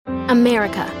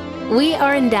America. We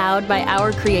are endowed by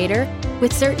our Creator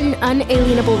with certain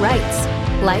unalienable rights: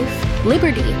 life,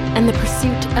 liberty, and the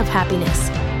pursuit of happiness.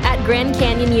 At Grand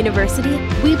Canyon University,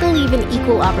 we believe in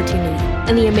equal opportunity,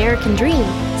 and the American dream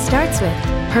starts with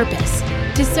purpose.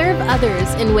 To serve others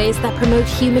in ways that promote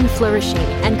human flourishing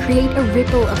and create a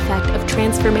ripple effect of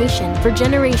transformation for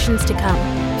generations to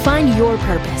come. Find your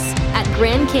purpose at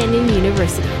Grand Canyon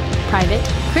University. Private,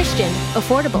 Christian,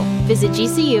 affordable. Visit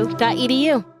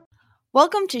gcu.edu.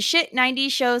 Welcome to Shit 90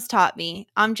 Shows Taught Me.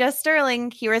 I'm Jess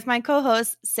Sterling, here with my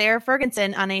co-host, Sarah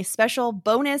Ferguson, on a special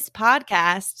bonus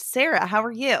podcast. Sarah, how are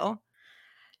you?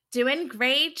 Doing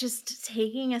great. Just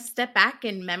taking a step back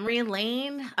in memory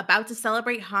lane, about to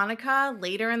celebrate Hanukkah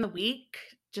later in the week.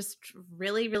 Just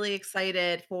really, really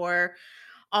excited for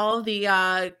all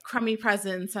the crummy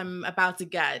presents I'm about to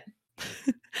get.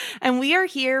 And we are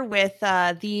here with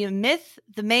the myth,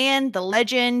 the man, the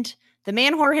legend, the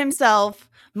man whore himself,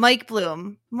 Mike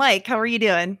Bloom. Mike, how are you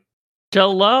doing?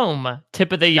 Shalom,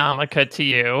 tip of the yarmulke to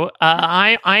you.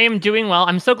 I am doing well.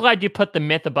 I'm so glad you put the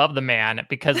myth above the man,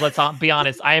 because let's be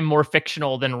honest, I am more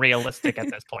fictional than realistic at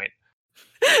this point.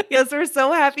 Yes, we're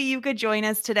so happy you could join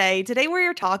us today. Today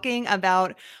we're talking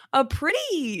about a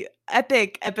pretty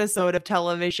epic episode of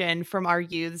television from our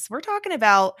youths. We're talking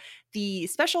about the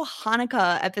special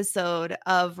Hanukkah episode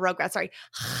of Rugrats. Sorry,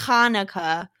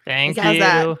 Hanukkah. Thank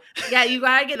you. Yeah, you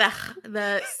gotta get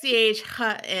the CH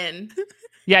in.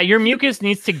 Yeah, your mucus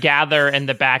needs to gather in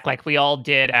the back like we all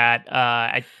did at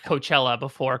Coachella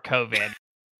before COVID.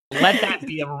 Let that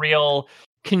be a real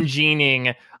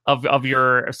congening of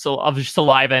your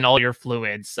saliva and all your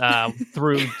fluids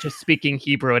through just speaking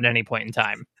Hebrew at any point in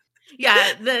time.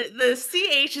 Yeah, the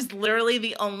CH is literally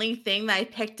the only thing that I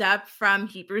picked up from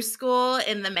Hebrew school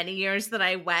in the many years that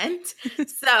I went.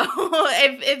 So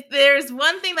if there's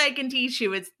one thing that I can teach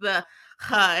you, it's the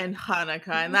Ha and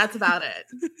Hanukkah, and that's about it.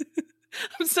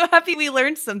 I'm so happy we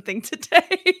learned something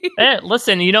today.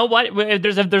 Listen, you know what?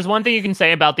 If there's one thing you can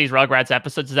say about these Rugrats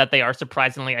episodes is that they are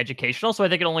surprisingly educational. So I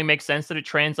think it only makes sense that it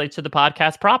translates to the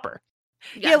podcast proper.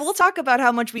 Yes. Yeah, we'll talk about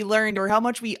how much we learned or how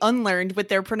much we unlearned with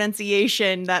their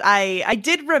pronunciation that I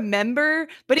did remember,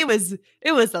 but it was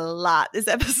a lot this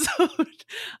episode.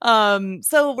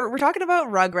 So we're talking about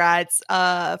Rugrats.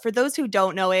 For those who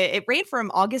don't know, it ran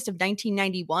from August of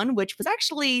 1991, which was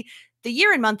actually the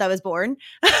year and month I was born.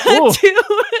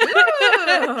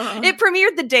 It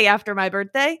premiered the day after my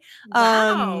birthday.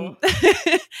 Wow.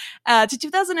 To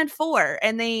 2004,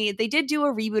 and they did do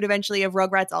a reboot eventually of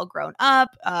Rugrats All Grown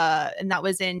Up, and that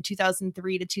was in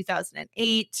 2003 to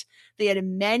 2008. They had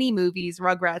many movies: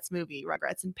 Rugrats movie,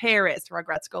 Rugrats in Paris,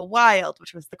 Rugrats Go Wild,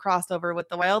 which was the crossover with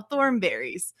the Wild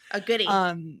Thornberrys. A goodie.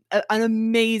 An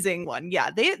amazing one. Yeah,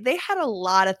 they had a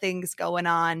lot of things going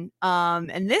on,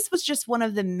 and this was just one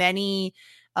of the many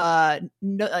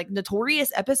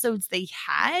notorious episodes they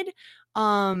had,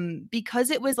 because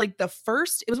it was like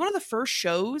it was one of the first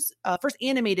shows, first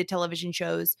animated television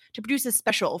shows to produce a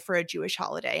special for a Jewish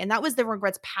holiday, and that was the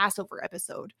Rugrats Passover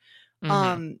episode.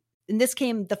 And this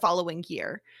came the following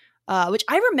year, which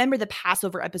I remember the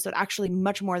Passover episode actually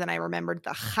much more than I remembered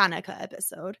the Hanukkah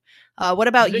episode. What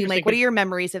about you, Mike? What are your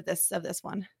memories of this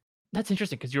one? That's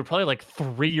interesting, because you were probably like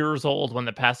 3 years old when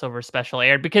the Passover special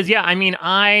aired. Because yeah, I mean,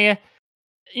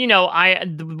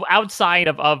 outside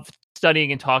of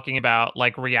studying and talking about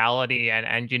like reality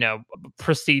and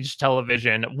prestige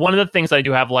television, one of the things I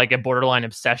do have like a borderline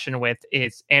obsession with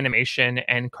is animation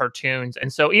and cartoons.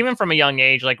 And so even from a young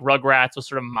age, like Rugrats was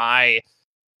sort of my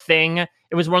thing.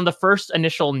 It was one of the first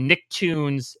initial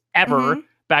Nicktoons ever,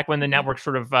 back when the network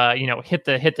sort of hit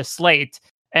the slate.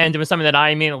 And it was something that I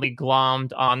immediately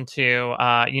glommed onto.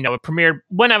 It premiered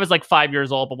when I was like 5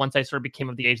 years old, but once I sort of became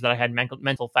of the age that I had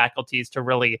mental faculties to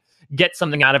really get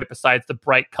something out of it besides the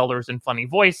bright colors and funny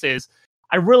voices,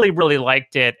 I really, really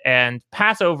liked it. And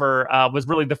Passover was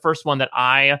really the first one that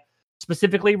I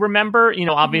specifically remember,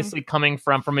 obviously coming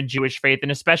from a Jewish faith,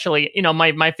 and especially,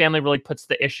 my family really puts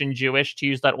the ish in Jewish, to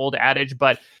use that old adage.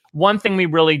 But one thing we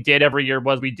really did every year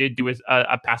was we did do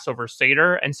a Passover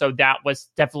Seder. And so that was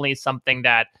definitely something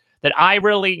that I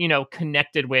really,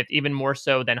 connected with even more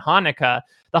so than Hanukkah.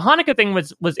 The Hanukkah thing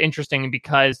was interesting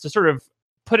because, to sort of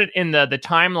put it in the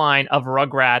timeline of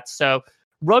Rugrats. So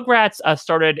Rugrats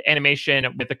started animation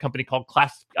with a company called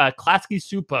Klasky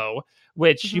Supo,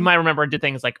 which you might remember did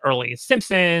things like early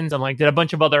Simpsons and like did a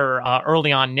bunch of other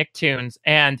early on Nicktoons.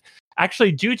 And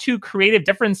actually, due to creative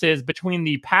differences between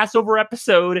the Passover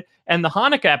episode and the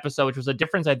Hanukkah episode, which was a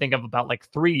difference, I think, of about like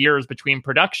 3 years between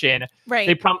production,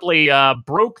 they promptly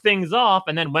broke things off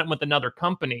and then went with another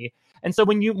company. And so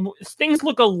when things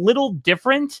look a little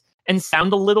different, and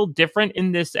sound a little different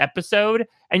in this episode.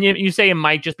 And you say it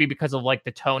might just be because of like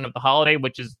the tone of the holiday,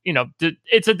 which is,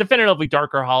 it's a definitively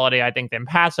darker holiday, I think, than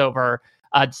Passover,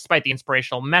 despite the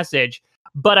inspirational message.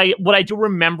 But what I do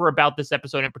remember about this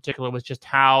episode in particular was just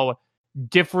how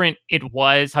different it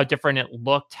was, how different it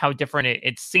looked, how different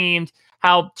it seemed,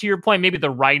 how, to your point, maybe the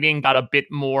writing got a bit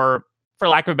more, for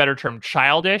lack of a better term,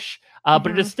 childish. But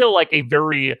it is still like a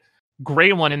very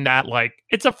great one in that, like,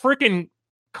 it's a freaking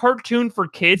cartoon for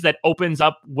kids that opens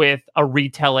up with a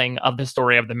retelling of the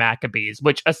story of the Maccabees,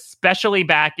 which especially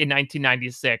back in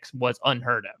 1996 was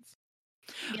unheard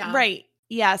of. Yeah. Right.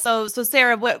 Yeah. So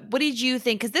Sarah, what did you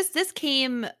think? Because this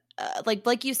came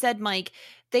like you said, Mike,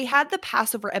 they had the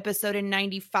Passover episode in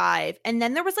 95, and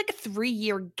then there was like a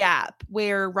 3-year gap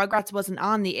where Rugrats wasn't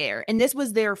on the air, and this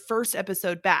was their first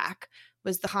episode back,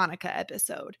 was the Hanukkah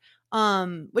episode,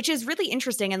 which is really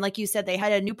interesting. And like you said, they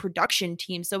had a new production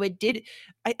team, so it did.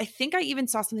 I think I even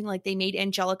saw something like they made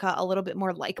Angelica a little bit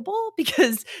more likable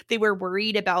because they were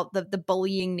worried about the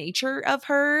bullying nature of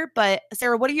her. But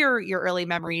Sarah, what are your early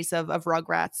memories of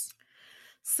Rugrats?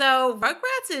 So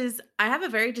I have a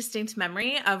very distinct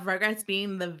memory of Rugrats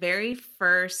being the very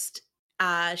first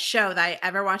show that I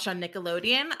ever watched on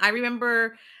Nickelodeon. I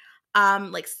remember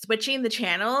like switching the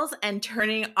channels and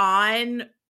turning on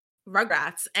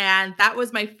Rugrats, and that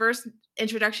was my first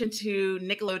introduction to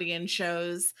Nickelodeon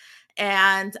shows,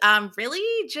 and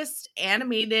really just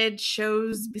animated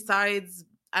shows. Besides,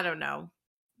 I don't know,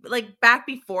 like back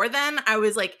before then, I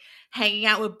was like hanging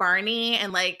out with Barney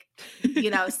and like,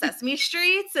 Sesame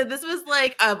Street. So this was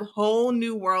like a whole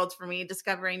new world for me,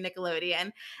 discovering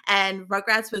Nickelodeon, and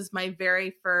Rugrats was my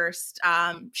very first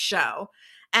show.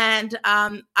 And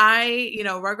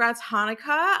Rugrats Hanukkah,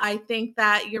 I think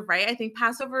that you're right. I think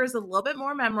Passover is a little bit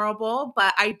more memorable,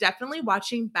 but I definitely,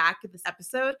 watching back at this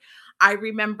episode, I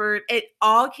remembered it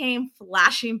all came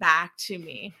flashing back to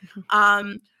me.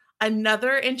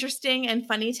 Another interesting and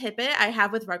funny tidbit I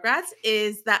have with Rugrats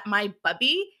is that my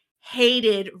Bubby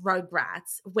hated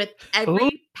Rugrats with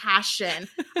every passion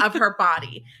of her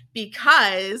body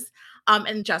because,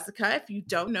 and Jessica, if you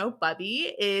don't know,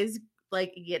 Bubby is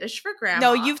like Yiddish for grandma.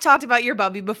 No, you've talked about your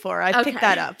Bubby before. I've picked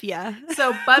that up. Yeah.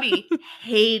 So Bubby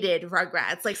hated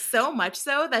Rugrats, like so much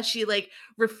so that she like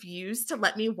refused to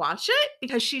let me watch it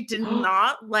because she did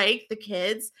not like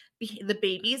the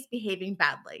babies behaving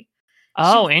badly.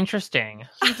 Oh, interesting.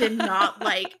 She did not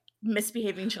like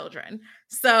misbehaving children.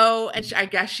 So, and I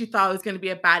guess she thought it was going to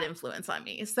be a bad influence on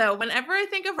me. So whenever I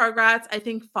think of Rugrats, I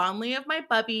think fondly of my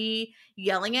Bubby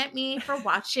yelling at me for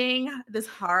watching this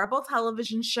horrible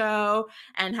television show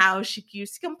and how she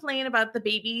used to complain about the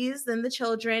babies and the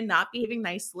children not behaving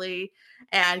nicely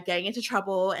and getting into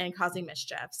trouble and causing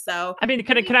mischief. So, I mean,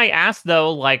 can I ask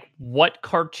though, like, what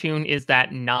cartoon is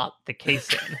that not the case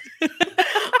in?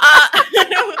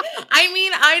 I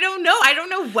mean, I don't know. I don't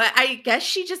know what. I guess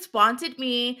she just wanted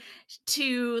me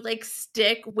to like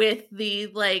stick with the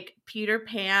like Peter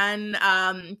Pan.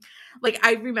 Like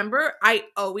I remember I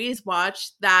always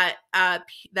watched that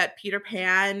Peter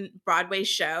Pan Broadway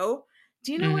show.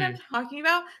 Do you know what I'm talking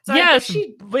about? So yes,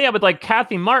 with like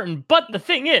Kathy Martin. But the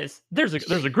thing is, there's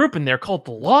a group in there called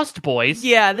the Lost Boys.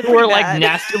 Yeah, who are like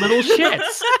nasty little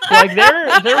shits. Like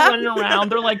they're running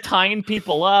around, they're like tying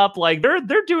people up. Like they're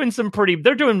doing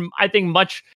I think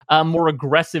much more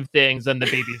aggressive things than the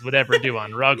babies would ever do on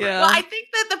Rugrats. Yeah. Well, I think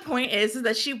that the point is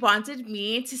that she wanted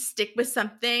me to stick with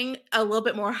something a little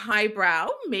bit more highbrow,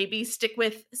 maybe stick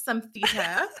with some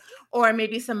theater. Or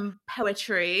maybe some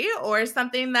poetry or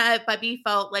something that Bubby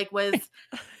felt like was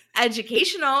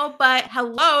educational. But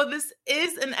hello, this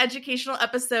is an educational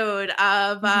episode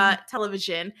of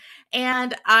television.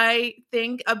 And I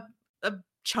think a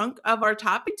chunk of our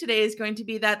topic today is going to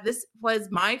be that this was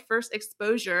my first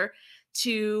exposure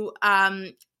to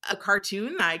a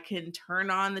cartoon. I can turn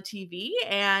on the TV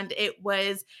and it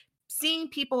was seeing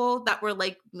people that were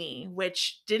like me,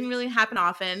 which didn't really happen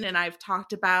often. And I've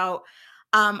talked about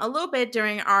a little bit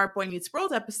during our Boy Meets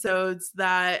World episodes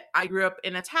that I grew up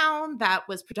in a town that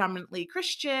was predominantly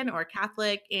Christian or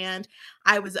Catholic, and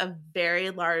I was a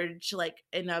very large,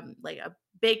 in a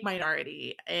big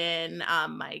minority in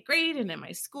my grade and in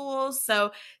my school.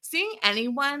 So seeing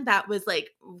anyone that was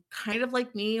like kind of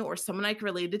like me or someone I could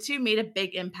relate to made a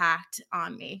big impact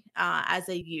on me as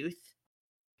a youth.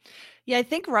 Yeah, I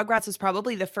think Rugrats was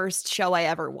probably the first show I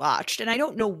ever watched. And I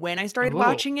don't know when I started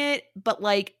watching it, but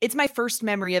like it's my first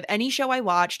memory of any show I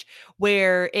watched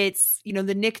where it's, the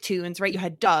Nicktoons, right? You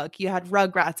had Doug, you had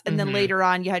Rugrats, and then later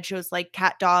on you had shows like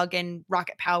Cat Dog and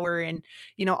Rocket Power and,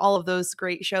 all of those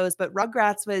great shows. But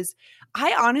Rugrats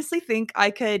I honestly think I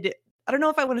could I don't know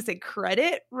if I want to say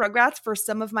credit Rugrats for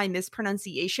some of my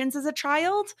mispronunciations as a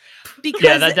child, because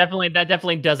Yeah, that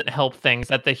definitely doesn't help things.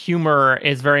 That the humor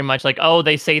is very much like, oh,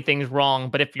 they say things wrong,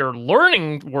 but if you're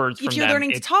learning words from if you're them,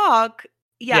 learning to talk,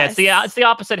 yeah, yes. it's the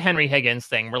opposite Henry Higgins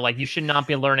thing, where like you should not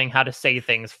be learning how to say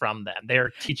things from them.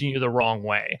 They're teaching you the wrong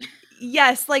way.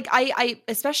 Yes, like I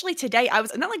especially today, I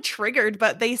was not like triggered,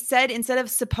 but they said instead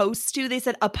of supposed to, they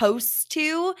said opposed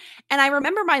to. And I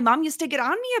remember my mom used to get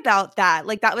on me about that.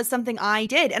 Like that was something I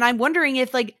did. And I'm wondering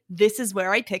if like this is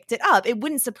where I picked it up. It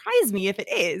wouldn't surprise me if it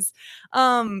is.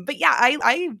 But yeah,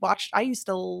 I used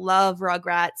to love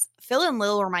Rugrats. Phil and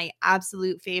Lil were my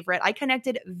absolute favorite. I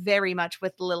connected very much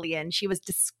with Lillian. She was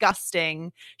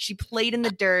disgusting. She played in the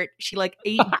dirt. She like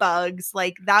ate bugs.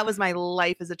 Like that was my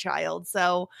life as a child.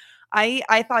 So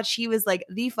I thought she was like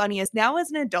the funniest. Now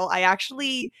as an adult, I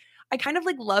kind of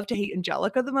like love to hate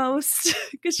Angelica the most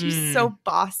because she's so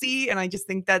bossy. And I just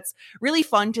think that's really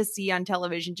fun to see on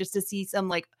television, just to see some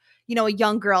like, you know, a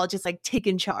young girl just like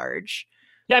taking charge.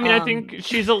 Yeah, I mean, I think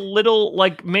she's a little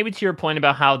like, maybe to your point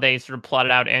about how they sort of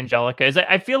plotted out Angelica, is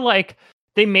I feel like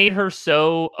they made her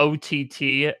so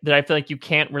OTT that I feel like you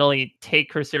can't really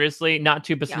take her seriously. Not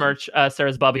to besmirch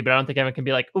Sarah's Bubby, but I don't think anyone can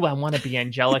be like, oh, I want to be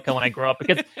Angelica when I grow up.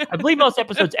 Because I believe most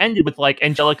episodes ended with like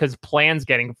Angelica's plans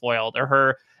getting foiled or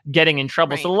her getting in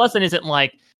trouble. Right. So the lesson isn't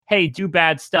like, hey, do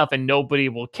bad stuff and nobody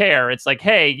will care. It's like,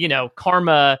 hey, you know,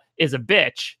 karma is a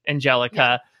bitch,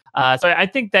 Angelica. Yeah. So I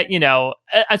think that, you know,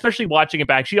 especially watching it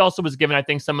back, she also was given, I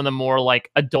think, some of the more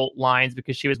like adult lines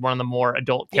because she was one of the more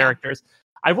adult characters.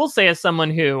 I will say, as someone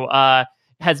who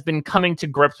has been coming to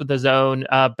grips with his own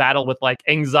battle with like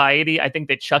anxiety, I think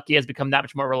that Chucky has become that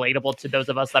much more relatable to those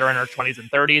of us that are in our 20s and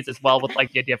 30s as well, with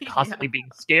like the idea of constantly being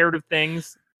scared of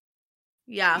things.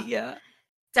 Yeah.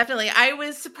 Definitely. I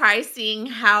was surprised seeing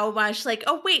how much like,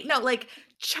 oh, wait, no, like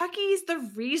Chucky's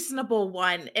the reasonable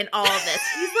one in all of this.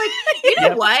 He's like, you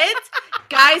know what?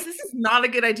 Guys, this is not a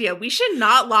good idea. We should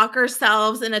not lock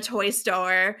ourselves in a toy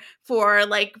store for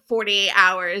like 48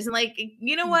 hours. And like,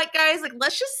 you know what, guys? Like,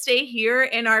 let's just stay here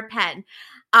in our pen.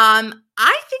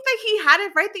 I think that he had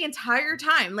it right the entire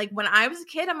time. Like when I was a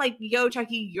kid, I'm like, yo,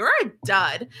 Chucky, you're a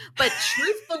dud. But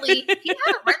truthfully, he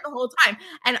had it right the whole time.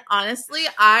 And honestly,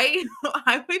 I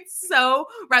would so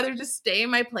rather just stay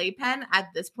in my playpen at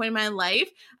this point in my life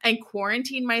and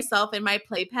quarantine myself in my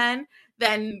playpen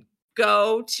than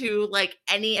go to like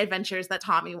any adventures that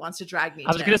Tommy wants to drag me to.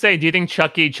 I was gonna say, do you think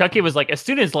Chucky was like, as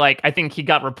soon as like I think he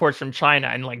got reports from China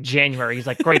in like January, he's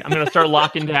like, great, I'm gonna start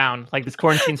locking down, like this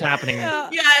quarantine's happening. Yeah,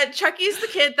 Chucky's the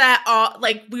kid that all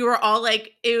like we were all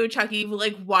like, ew, Chucky,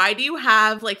 like why do you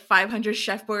have like 500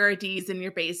 Chef Boyardees in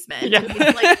your basement? Yeah.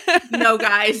 Like, no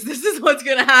guys, this is what's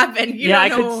gonna happen.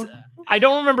 I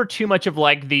don't remember too much of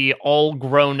like the all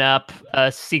grown up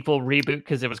sequel reboot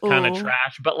because it was kind of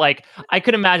trash, but like I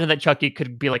could imagine that Chucky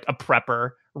could be like a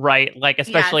prepper, right? Like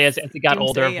especially as he got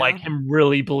older, like him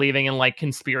really believing in like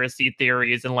conspiracy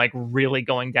theories and like really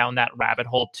going down that rabbit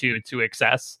hole to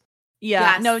excess.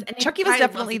 Yeah, no, Chucky was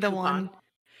definitely the one.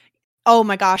 Oh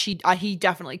my gosh, he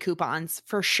definitely coupons.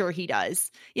 For sure he does.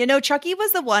 You know, Chucky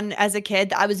was the one as a kid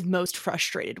that I was most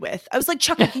frustrated with. I was like,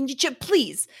 Chucky, can you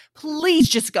please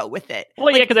just go with it?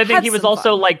 Well, yeah, because I think he was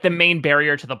also like the main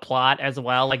barrier to the plot as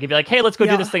well. Like if you're like, hey, let's go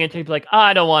do this thing, and he'd be like,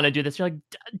 I don't want to do this. You're like,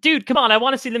 dude, come on, I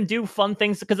want to see them do fun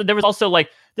things. Because there was also like,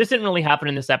 this didn't really happen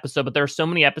in this episode, but there are so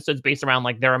many episodes based around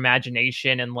like their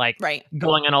imagination and like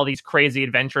going on all these crazy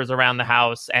adventures around the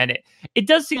house. And it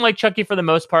does seem like Chucky, for the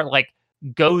most part, like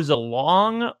goes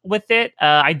along with it.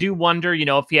 I do wonder, you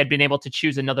know, if he had been able to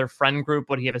choose another friend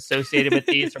group, would he have associated with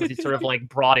these, or was he sort of like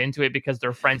brought into it because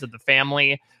they're friends of the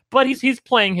family? But he's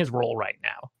playing his role right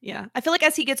now. Yeah. I feel like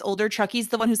as he gets older, Chucky's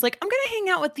the one who's like, I'm going to hang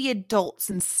out with the adults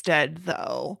instead,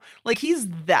 though. Like, he's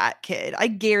that kid, I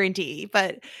guarantee.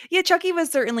 But yeah, Chucky was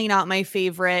certainly not my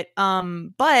favorite.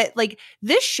 But like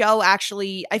this show,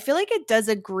 actually, I feel like it does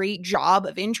a great job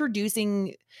of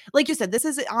introducing, like you said, this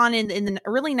is on in the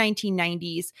early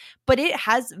 1990s, but it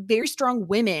has very strong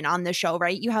women on the show,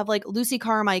 right? You have like Lucy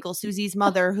Carmichael, Susie's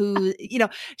mother, who, you know,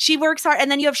 she works hard.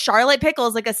 And then you have Charlotte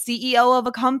Pickles, like a CEO of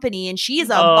a company, and she's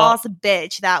a boss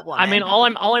bitch, that woman. I mean, all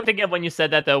I'm thinking of when you said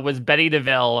that, though, was Betty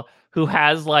DeVille, who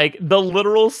has like the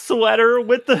literal sweater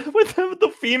with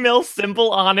the female symbol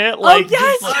on it. Like,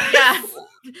 yes.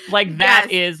 Like that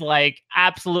is like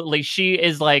absolutely, she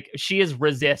is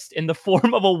resist in the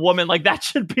form of a woman. Like that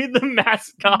should be the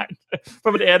mascot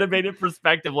from an animated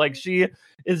perspective. Like she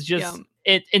is just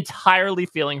entirely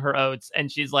feeling her oats,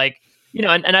 and she's like, you know,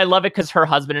 and I love it because her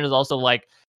husband is also like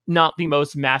not the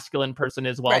most masculine person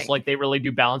as well. Right. So like they really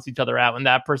do balance each other out in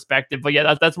that perspective. But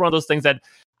yeah, that's one of those things that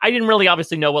I didn't really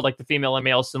obviously know what like the female and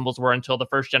male symbols were until the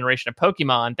first generation of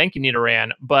Pokemon. Thank you, Nita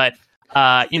Ran. But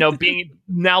being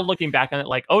now looking back on it,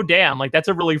 like, oh damn, like that's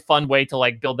a really fun way to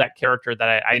like build that character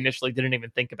that I initially didn't even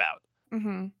think about.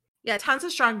 Mm-hmm. Yeah, tons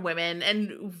of strong women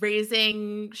and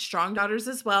raising strong daughters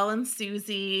as well. And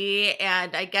Susie,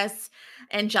 and I guess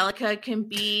Angelica can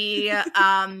be,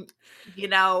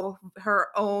 her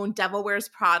own Devil Wears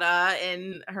Prada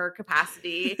in her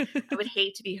capacity. I would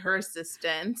hate to be her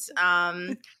assistant.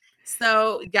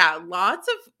 So yeah, lots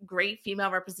of great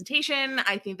female representation.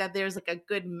 I think that there's like a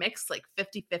good mix, like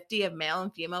 50-50 of male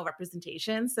and female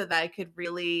representation, so that I could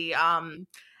really,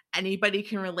 anybody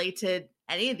can relate to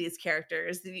any of these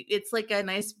characters. It's like a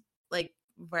nice like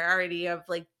variety of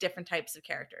like different types of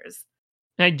characters.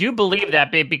 And I do believe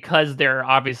that because they're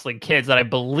obviously kids, that I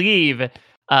believe it's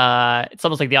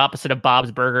almost like the opposite of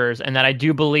Bob's Burgers, and that I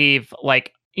do believe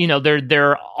like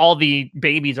they're all the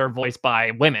babies are voiced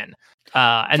by women.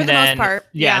 And for the then most part,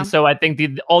 yeah. And so I think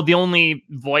the only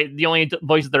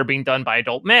voices that are being done by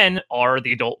adult men are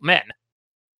the adult men.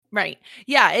 Right.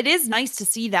 Yeah, it is nice to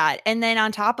see that. And then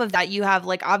on top of that, you have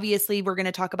like, obviously we're going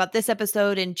to talk about this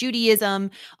episode and Judaism.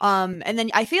 And then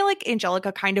I feel like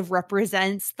Angelica kind of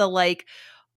represents the like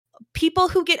people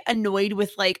who get annoyed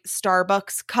with like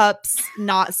Starbucks cups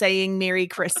not saying Merry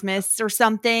Christmas or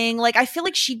something. Like, I feel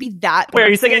like she'd be that. Wait, are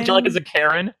you saying Angelica's a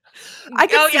Karen? I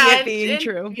can see it being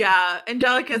true. Yeah,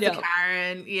 Angelica's a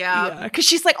Karen. Yeah, because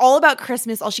she's like all about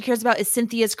Christmas. All she cares about is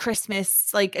Cynthia's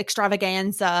Christmas like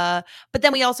extravaganza. But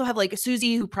then we also have like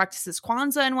Susie who practices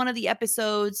Kwanzaa in one of the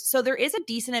episodes. So there is a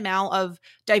decent amount of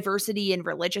diversity in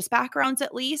religious backgrounds,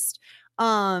 at least.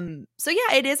 So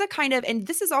yeah, it is a kind of, and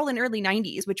this is all in early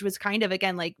 90s, which was kind of,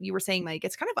 again, like you were saying, like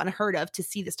it's kind of unheard of to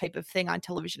see this type of thing on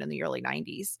television in the early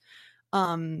 90s.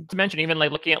 To mention, even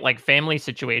like looking at like family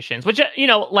situations, which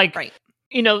right.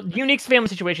 Unique family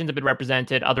situations have been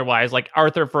represented otherwise. Like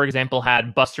Arthur, for example,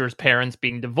 had Buster's parents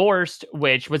being divorced,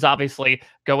 which was obviously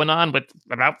going on with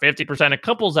about 50% of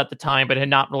couples at the time, but had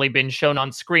not really been shown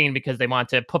on screen because they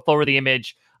wanted to put forward the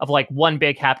image of like one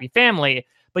big happy family.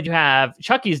 But you have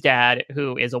Chucky's dad,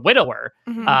 who is a widower.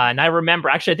 Mm-hmm. And I remember,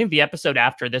 actually, I think the episode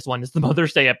after this one is the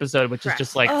Mother's Day episode, which is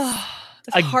just like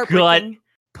a gut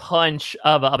punch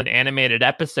of an animated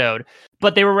episode.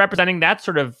 But they were representing that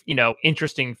sort of,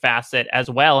 interesting facet as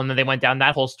well. And then they went down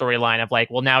that whole storyline of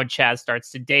like, well, now Chaz starts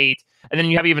to date. And then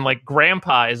you have even like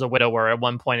Grandpa is a widower at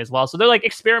one point as well. So they're like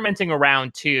experimenting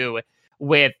around too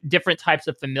with different types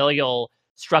of familial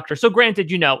structure. So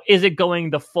granted, is it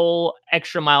going the full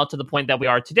extra mile to the point that we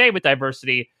are today with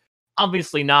diversity?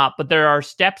 Obviously not, but there are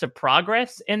steps of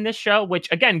progress in this show,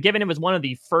 which again, given it was one of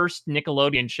the first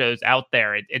Nickelodeon shows out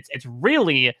there, it's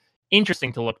really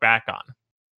interesting to look back on.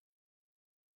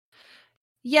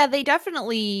 Yeah, they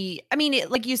definitely, I mean,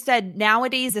 like you said,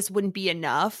 nowadays this wouldn't be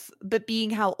enough, but being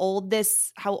how old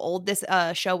this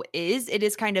show is, it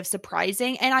is kind of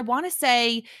surprising. And I want to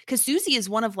say, because Susie is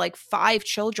one of like 5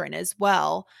 children as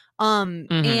well.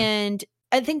 And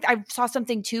I think I saw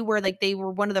something too where like they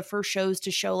were one of the first shows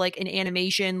to show like an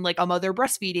animation, like a mother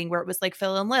breastfeeding, where it was like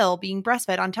Phil and Lil being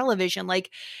breastfed on television. Like,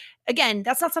 again,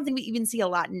 that's not something we even see a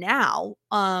lot now.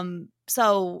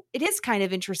 So it is kind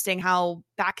of interesting how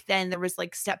back then there was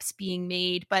like steps being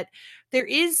made, but there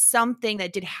is something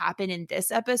that did happen in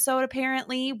this episode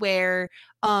apparently where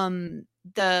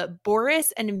the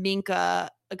Boris and Minka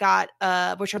got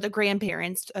which are the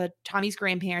grandparents, Tommy's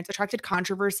grandparents, attracted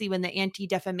controversy when the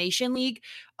Anti-Defamation League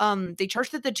they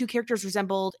charged that the two characters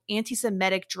resembled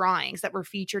anti-Semitic drawings that were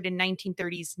featured in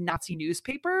 1930s Nazi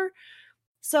newspaper.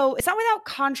 So it's not without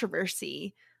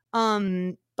controversy.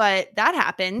 But that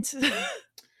happened.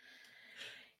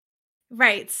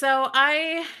 Right. So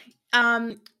I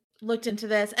looked into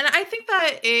this, and I think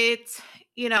that it's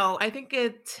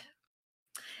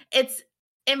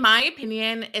in my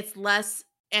opinion, it's less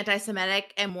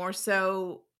anti-Semitic and more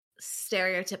so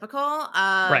stereotypical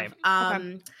of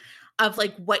of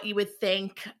like what you would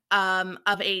think of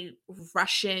a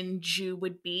Russian Jew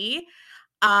would be.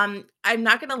 I'm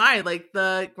not gonna lie, like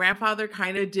the grandfather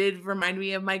kind of did remind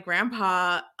me of my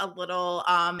grandpa a little,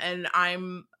 and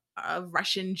I'm a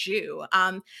Russian Jew.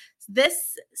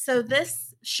 This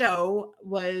show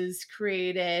was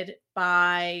created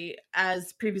by,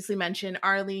 as previously mentioned,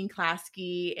 Arlene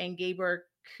Klasky and Gabor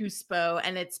Kuspo,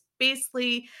 and it's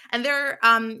basically, and they're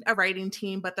a writing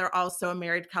team, but they're also a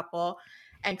married couple.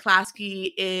 And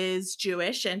Klasky is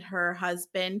Jewish and her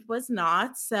husband was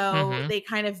not. So they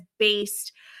kind of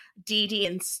based Dee Dee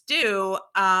and Stu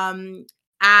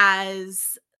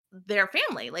as their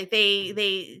family. Like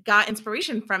they got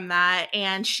inspiration from that,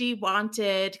 and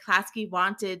Klasky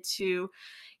wanted to,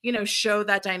 show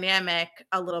that dynamic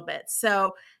a little bit.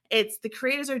 So it's the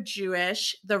creators are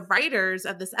Jewish. The writers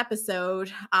of this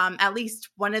episode, at least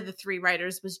one of the 3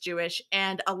 writers was Jewish,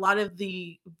 and a lot of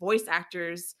the voice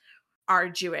actors are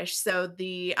Jewish. So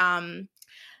the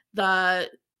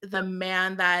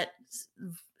man that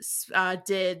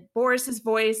did Boris's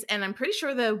voice, and I'm pretty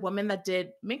sure the woman that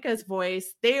did Minka's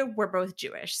voice, they were both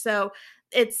Jewish. So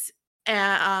it's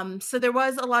so there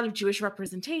was a lot of Jewish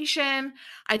representation.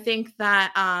 I think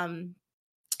that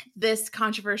this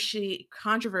controversy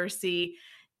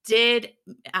did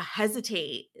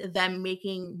hesitate them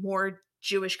making more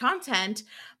Jewish content,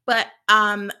 but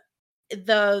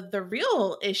the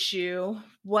real issue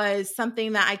was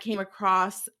something that I came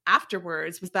across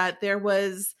afterwards, was that there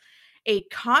was a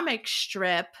comic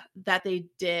strip that they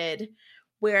did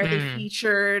where they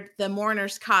featured the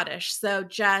Mourner's Kaddish. So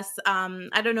Jess,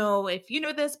 I don't know if you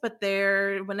know this, but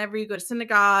whenever you go to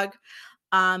synagogue,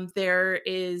 there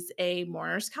is a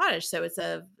Mourner's Kaddish. So it's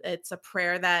a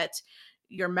prayer that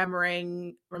you're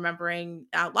remembering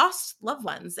lost loved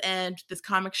ones. And this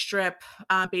comic strip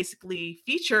basically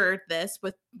featured this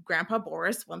with Grandpa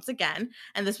Boris once again.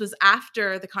 And this was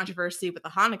after the controversy with the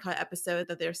Hanukkah episode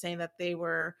that they're saying that they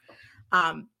were,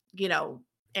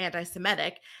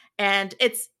 anti-Semitic. And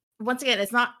it's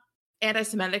not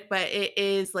anti-Semitic, but it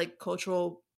is like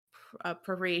cultural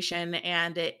appropriation,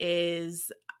 and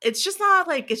it's just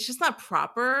not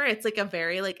proper. It's like a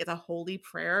very it's a holy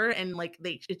prayer, and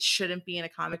it shouldn't be in a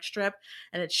comic strip,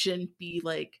 and it shouldn't be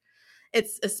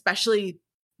it's especially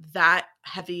that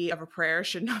heavy of a prayer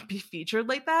should not be featured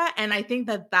like that. And I think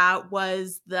that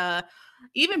was the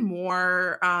even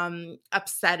more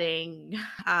upsetting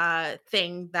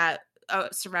thing that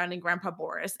surrounding Grandpa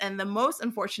Boris. And the most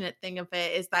unfortunate thing of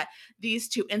it is that these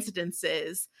 2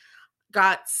 incidences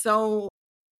got so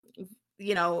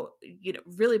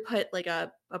really put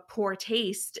a poor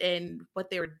taste in what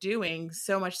they were doing,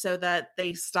 so much so that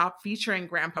they stopped featuring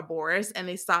Grandpa Boris, and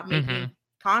they stopped making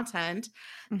content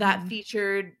that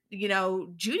featured,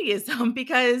 Judaism,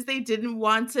 because they didn't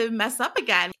want to mess up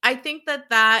again. I think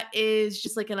that is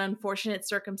just an unfortunate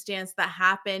circumstance that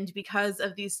happened because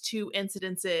of these 2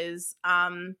 incidences.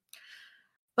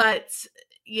 But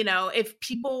if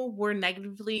people were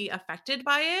negatively affected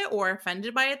by it or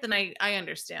offended by it, then I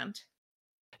understand.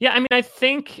 Yeah, I mean, I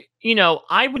think,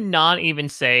 I would not even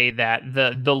say that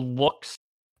the looks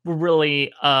were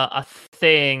really a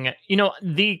thing.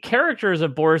 The characters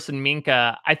of Boris and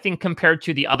Minka, I think compared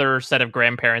to the other set of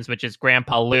grandparents, which is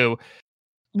Grandpa Lou,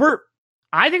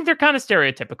 I think they're kind of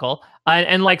stereotypical.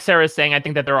 And like Sarah's saying, I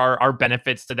think that there are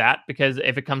benefits to that, because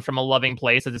if it comes from a loving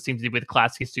place, as it seems to be with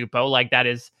Klasky Supo,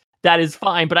 that is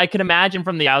fine. But I can imagine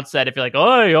from the outset, if you're like,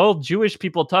 oh, all Jewish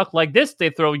people talk like this,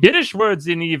 they throw Yiddish words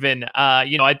in even.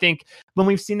 I think when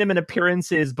we've seen them in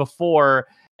appearances before,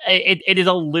 it is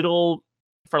a little,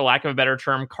 for lack of a better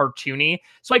term, cartoony.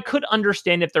 So I could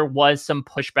understand if there was some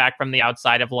pushback from the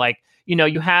outside of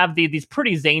you have these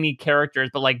pretty zany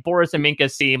characters, but Boris and Minka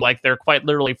seem like they're quite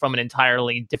literally from an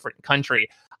entirely different country.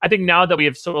 I think now that we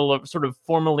have sort of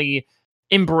formally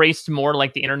embraced more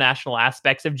the international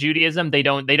aspects of Judaism, they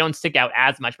don't stick out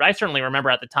as much. But I certainly remember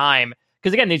at the time,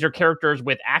 because again, these are characters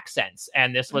with accents,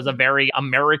 and this was a very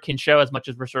American show, as much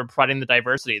as we're sort of prodding the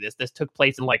diversity. This took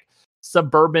place in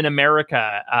suburban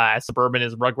America, as suburban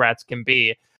as Rugrats can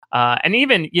be. And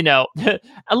even,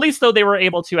 at least though they were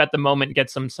able to at the moment get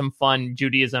some fun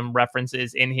Judaism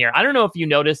references in here. I don't know if you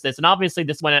noticed this, and obviously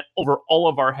this went over all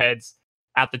of our heads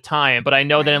at the time, but I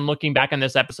know that in looking back on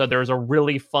this episode, there was a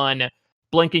really fun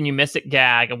blink and you miss it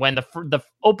gag when the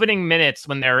opening minutes,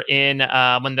 when they're in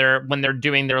when they're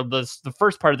doing the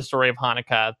first part of the story of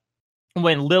Hanukkah,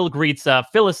 when Lil greets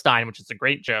Philistine, which is a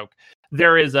great joke.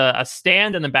 There is a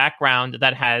stand in the background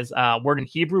that has a word in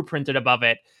Hebrew printed above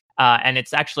it, and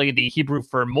it's actually the Hebrew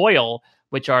for moil,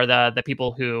 which are the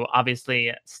people who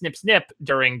obviously snip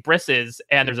during brisses,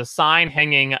 and there's a sign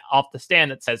hanging off the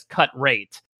stand that says cut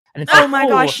rate. And it's oh my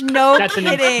gosh, no that's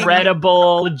kidding. An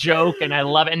incredible joke, and I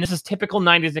love it. And this is typical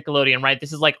 90s Nickelodeon, right?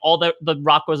 This is all the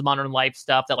Rocko's Modern Life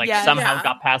stuff that somehow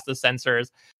got past the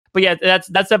censors. But yeah, that's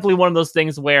definitely one of those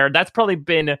things where that's probably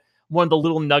been one of the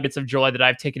little nuggets of joy that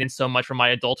I've taken in so much from my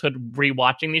adulthood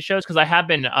rewatching these shows, because I have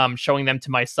been showing them to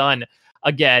my son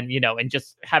again, and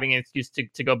just having an excuse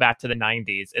to go back to the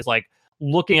 90s is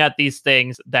looking at these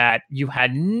things that you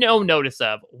had no notice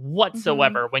of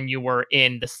whatsoever when you were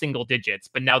in the single digits,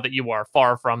 but now that you are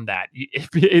far from that,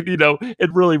 it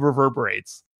really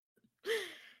reverberates.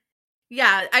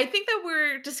 Yeah, I think that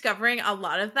we're discovering a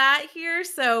lot of that here.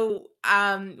 So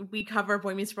we cover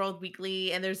Boy Meets World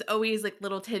weekly, and there's always like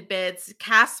little tidbits.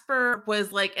 Casper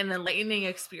was like an enlightening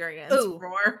experience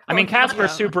for I mean,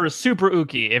 Casper's Yeah. super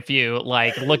ooky if you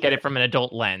like look at it from an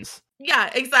adult lens.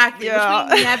 Yeah, exactly. Yeah.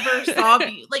 Which we never saw.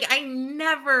 Like, I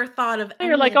never thought of any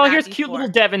You're like, of oh, that here's cute before.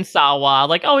 little Devin Sawa.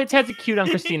 Like, oh, it has a cute on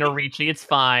Christina Ricci. It's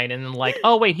fine. And then like,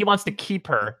 oh wait, he wants to keep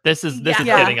her. This is Yeah.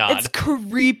 getting odd. It's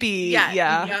creepy. Yeah.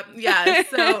 Yeah.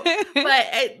 So,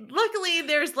 but luckily,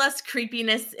 there's less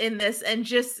creepiness in this, and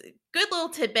just good little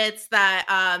tidbits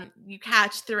that you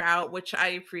catch throughout, which I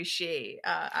appreciate.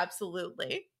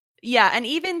 Absolutely. Yeah, and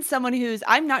even someone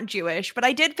I'm not Jewish, but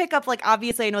I did pick up, like,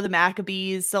 obviously I know the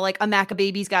Maccabees, so like a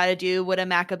Maccababy's gotta do what a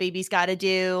Maccababy's gotta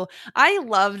do. I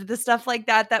loved the stuff like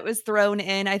that was thrown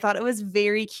in. I thought it was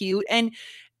very cute. And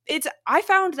I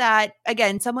found that,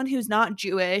 again, someone who's not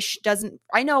Jewish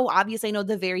I know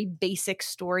the very basic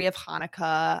story of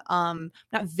Hanukkah,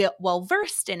 not well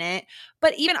versed in it,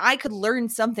 but even I could learn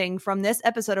something from this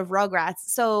episode of Rugrats.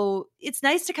 So it's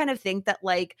nice to kind of think that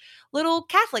like little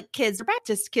Catholic kids or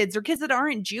Baptist kids or kids that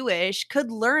aren't Jewish could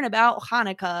learn about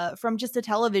Hanukkah from just a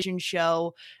television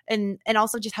show and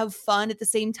also just have fun at the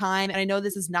same time. And I know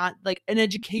this is not like an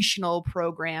educational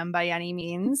program by any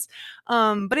means,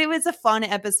 but it was a fun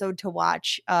episode to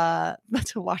watch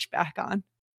back on.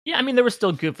 Yeah, I mean there was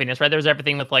still goofiness, right? There was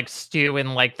everything with like Stu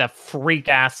and like the freak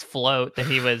ass float that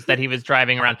he was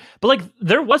driving around. But like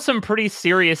there was some pretty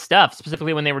serious stuff,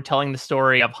 specifically when they were telling the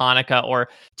story of Hanukkah. Or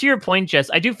to your point, Jess,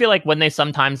 I do feel like when they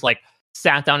sometimes like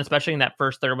sat down, especially in that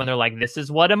first third, when they're like, this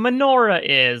is what a menorah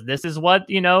is, this is what,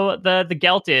 you know, the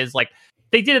gelt is, like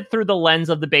they did it through the lens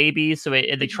of the baby, so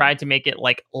they tried to make it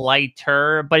like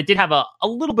lighter, but it did have a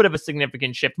little bit of a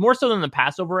significant shift, more so than the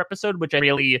Passover episode, which I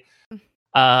really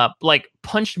like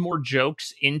punched more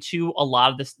jokes into a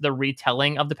lot of the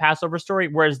retelling of the Passover story,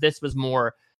 whereas this was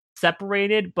more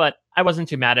separated, but I wasn't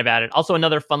too mad about it. Also,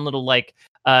 another fun little like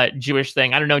Jewish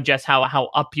thing. I don't know, Jess, how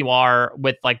up you are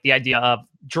with like the idea of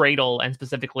dreidel and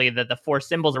specifically the four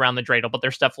symbols around the dreidel, but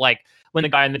there's stuff like when the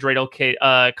guy in the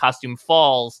dreidel costume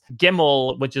falls,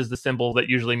 Gimel, which is the symbol that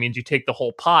usually means you take the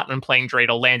whole pot when playing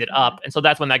dreidel, landed up, and so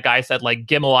that's when that guy said like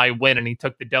Gimel, I win, and he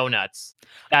took the donuts.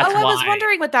 That's I was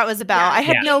wondering what that was about. Yeah. I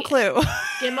had no clue.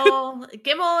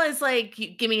 Gimel is like,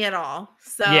 give me it all.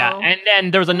 So yeah, and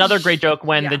then there was another great joke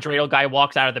when Yeah. the dreidel guy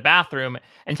walks out of the bathroom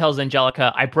and tells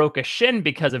Angelica, I broke a shin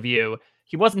because of you.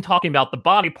 He wasn't talking about the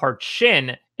body part.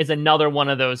 Shin is another one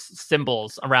of those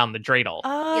symbols around the dreidel.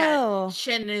 Oh. Yeah,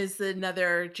 Shin is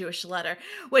another Jewish letter,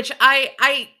 which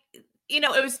I you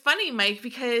know, it was funny, Mike,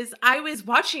 because I was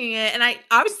watching it and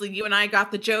obviously you and I got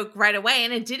the joke right away,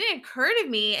 and it didn't occur to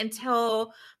me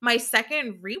until my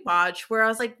second rewatch where I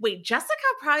was like, wait, Jessica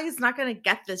probably is not going to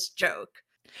get this joke.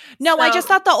 No, I So- just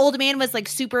thought the old man was like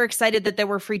super excited that there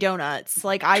were free donuts.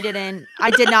 Like I did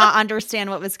not understand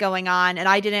what was going on, and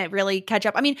I didn't really catch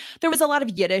up. I mean, there was a lot of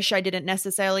Yiddish I didn't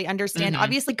necessarily understand. Mhm.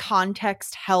 Obviously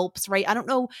context helps, right? I don't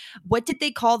know, what did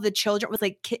they call the children? It was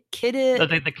like The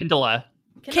Kindle.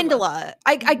 Kindle.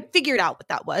 I figured out what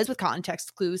that was with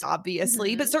context clues,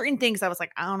 obviously, but Mhm. certain things I was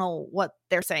like, I don't know what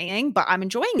they're saying, but I'm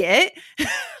enjoying it.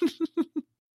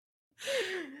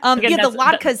 Again, the that's-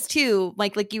 latkes too,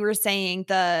 like you were saying,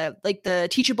 the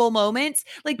teachable moments.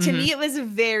 Like to me, it was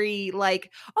very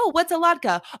like, oh, what's a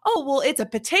latke? Oh, well, it's a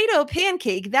potato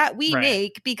pancake that we Right.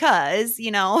 make because,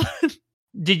 you know.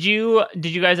 Did you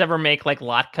guys ever make like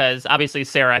latkes? Obviously,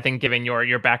 Sarah, I think given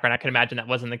your background, I can imagine that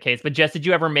wasn't the case. But Jess, did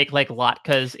you ever make like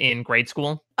latkes in grade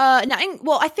school?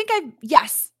 I think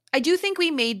yes. I do think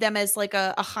we made them as like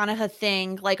a Hanukkah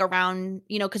thing, like around,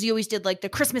 you know, because you always did like the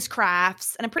Christmas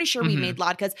crafts, and I'm pretty sure we Mhm. made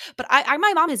latkes. But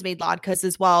my mom has made latkes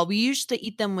as well. We used to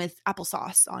eat them with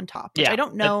applesauce on top, which Yeah, I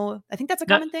don't know. I think that's a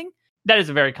that- common thing. That is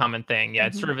a very common thing. Yeah,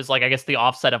 it sort of is like, I guess, the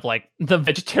offset of like the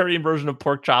vegetarian version of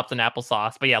pork chops and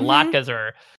applesauce. But yeah, Mhm.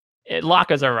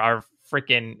 latkes are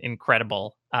freaking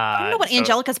incredible. I don't know what so-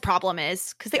 Angelica's problem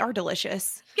is because they are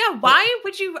delicious. Yeah, why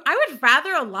would you? I would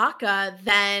rather a latke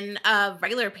than a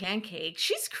regular pancake.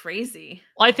 She's crazy.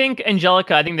 Well, I think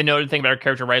Angelica, the noted thing about her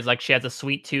character, right, is like she has a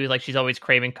sweet tooth, like she's always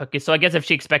craving cookies. So I guess if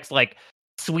she expects like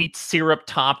sweet syrup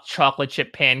topped chocolate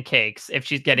chip pancakes, if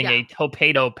she's getting a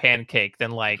topedo pancake,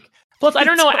 then like, plus I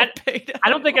don't know, I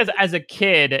don't think as a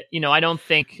kid, you know, I don't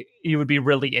think you would be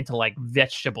really into like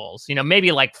vegetables. You know,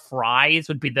 maybe like fries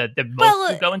would be the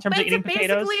most you go in terms of But eating it's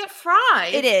potatoes. basically a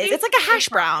fry. It is. It's like a basically hash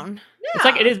brown. It's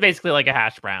like, it is basically like a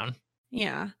hash brown.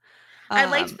 Yeah. I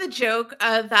liked the joke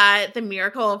that the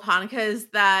miracle of Hanukkah is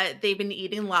that they've been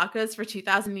eating latkes for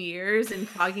 2,000 years and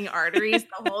clogging arteries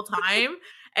the whole time.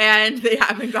 and they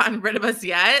haven't gotten rid of us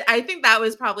yet. I think that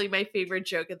was probably my favorite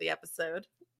joke of the episode.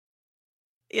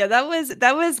 Yeah, that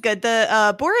was good.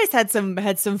 The Boris had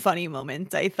some funny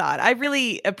moments, I thought. I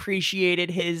really appreciated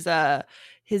his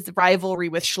rivalry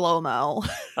with Shlomo.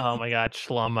 Oh my god,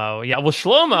 Shlomo. Yeah, well,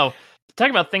 Shlomo,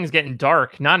 talking about things getting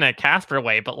dark, not in a Casper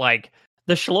way, but like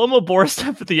the Shlomo Boris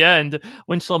stuff at the end,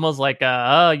 when Shlomo's like,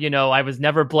 I was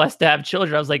never blessed to have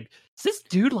children. I was like, is this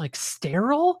dude like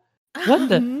sterile?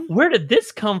 Where did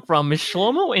this come from? Is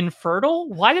Shlomo infertile?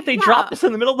 Why did they drop this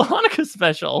in the middle of the Hanukkah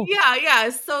special? Yeah.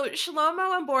 So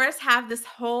Shlomo and Boris have this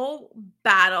whole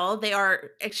battle. They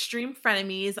are extreme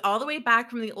frenemies all the way back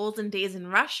from the olden days in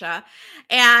Russia.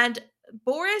 And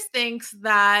Boris thinks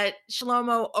that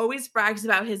Shlomo always brags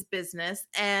about his business,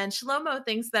 and Shlomo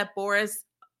thinks that Boris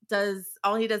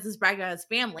all he does is brag about his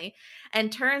family. And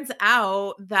turns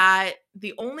out that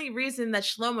the only reason that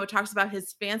Shlomo talks about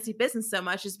his fancy business so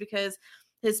much is because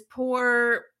his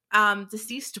poor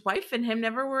deceased wife and him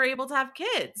never were able to have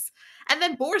kids. And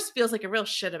then Boris feels like a real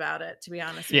shit about it, to be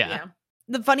honest with you.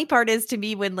 The funny part is, to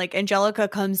me, when like Angelica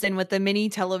comes in with the mini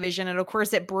television, and of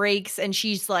course it breaks, and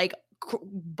she's like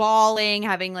bawling,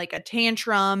 having like a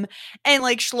tantrum, and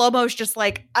like Shlomo's just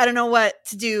like, I don't know what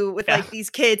to do with like these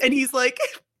kids, and he's like,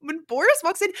 when Boris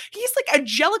walks in, he's like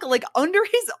Angelica, like under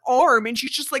his arm, and she's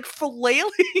just like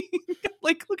flailing.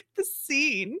 Like, look at the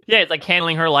scene. Yeah, it's like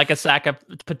handling her like a sack of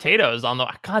potatoes on the.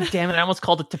 God damn it! I almost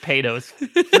called it potatoes.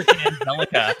 Freaking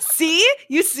Angelica.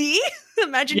 You see?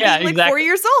 Imagine being like 4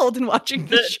 years old and watching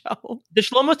the show. The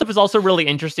Shlomo stuff is also really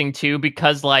interesting too,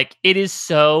 because like it's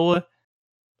so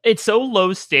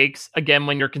low stakes, again,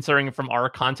 when you're considering it from our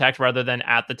context rather than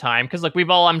at the time, because like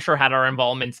we've all, I'm sure, had our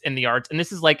involvements in the arts, and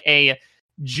this is like a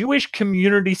Jewish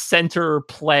community center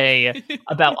play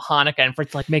about Hanukkah, and for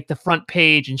it to like make the front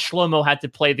page, and Shlomo had to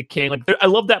play the king. Like, I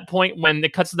love that point when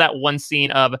it cuts to that one scene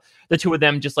of the two of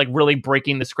them just like really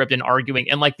breaking the script and arguing,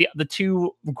 and like the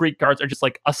two Greek guards are just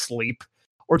like asleep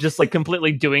or just like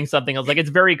completely doing something else. Like, it's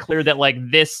very clear that like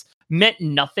this meant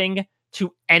nothing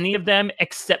to any of them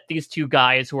except these two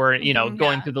guys who are,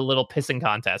 going through the little pissing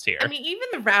contest here. I mean, even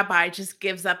the rabbi just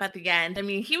gives up at the end. I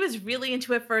mean, he was really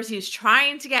into it first. He was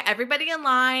trying to get everybody in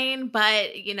line, but,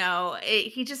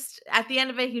 he just, at the end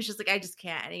of it, he was just like, I just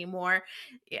can't anymore.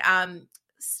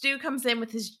 Stu comes in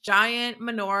with his giant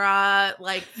menorah,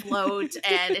 like, float,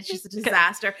 and it's just a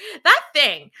disaster. That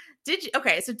thing, so did you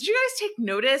guys take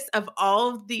notice of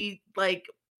all of the,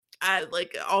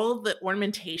 all of the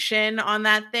ornamentation on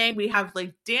that thing? We have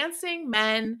like dancing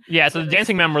men. Yeah, so the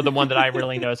dancing men were the one that I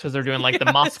really noticed, because they're doing like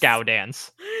the Moscow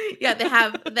dance. Yeah, they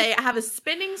have a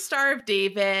spinning Star of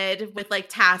David with like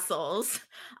tassels.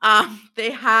 They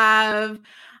have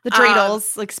the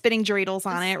dreidels, like spinning dreidels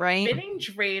on it, right? Spinning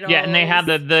dreidels. Yeah, and they have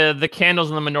the candles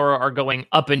in the menorah are going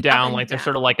up and down, they're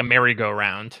sort of like a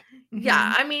merry-go-round.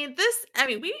 Yeah, I mean,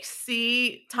 we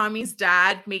see Tommy's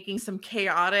dad making some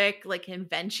chaotic like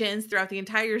inventions throughout the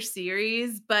entire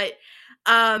series, but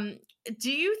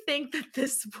do you think that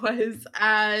this was,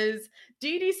 as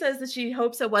Dee Dee says that she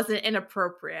hopes it wasn't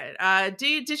inappropriate?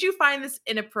 Did you find this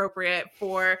inappropriate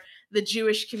for the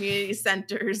Jewish Community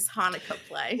Center's Hanukkah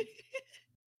play?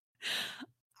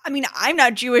 I mean, I'm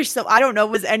not Jewish, so I don't know.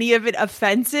 Was any of it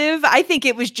offensive? I think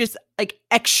it was just like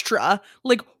extra,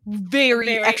 like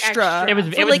very extra. It was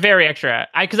very extra.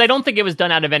 Because I don't think it was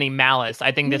done out of any malice.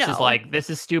 I think this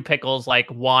is Stu Pickles like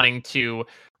wanting to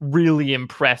really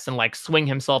impress and like swing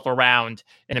himself around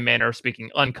in a manner of speaking,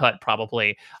 uncut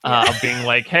probably, being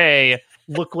like, hey,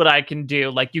 look what I can do.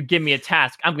 Like, you give me a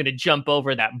task, I'm going to jump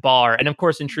over that bar. And of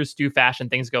course, in true Stu fashion,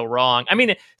 things go wrong. I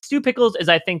mean, Stu Pickles is,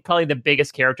 I think, probably the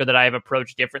biggest character that I have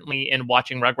approached differently in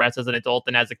watching Rugrats as an adult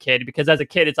than as a kid. Because as a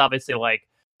kid, it's obviously like,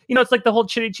 it's like the whole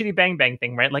chitty chitty bang bang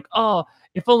thing, right? Like, oh,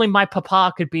 if only my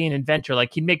papa could be an inventor.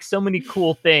 Like, he'd make so many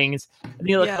cool things. And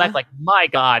you look back like, my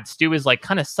God, Stu is like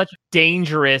kind of such a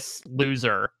dangerous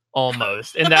loser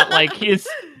almost. And that like he's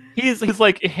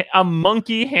like a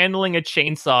monkey handling a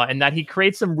chainsaw, and that he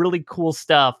creates some really cool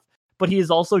stuff, but he is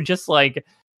also just like,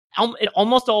 it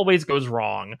almost always goes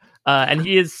wrong. And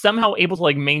he is somehow able to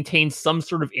like maintain some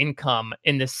sort of income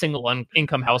in this single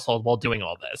income household while doing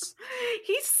all this.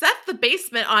 He set the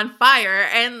basement on fire,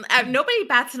 and nobody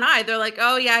bats an eye. They're like,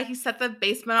 oh yeah, he set the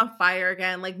basement on fire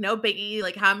again. Like, no biggie.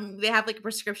 Like, they have like a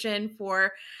prescription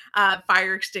for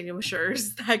fire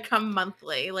extinguishers that come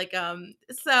monthly. Like,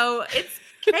 so it's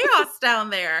chaos down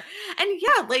there. And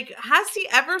yeah, like, has he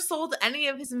ever sold any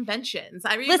of his inventions?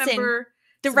 I remember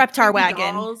the Reptar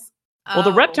wagon. Dolls. Well,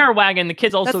 the Reptar wagon, the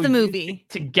kids also that's the movie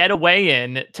to get away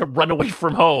in, to run away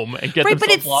from home and get right, but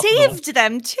it themselves saved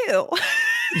them too.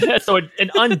 Yeah, so it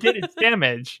undid its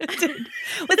damage.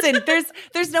 Listen,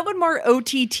 there's no one more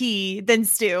OTT than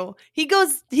Stu. He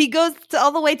goes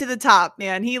all the way to the top,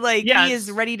 man. He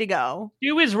is ready to go.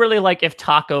 Stu is really like if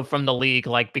Taco from the League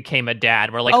like became a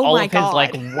dad, where like all of his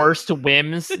like worst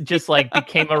whims just like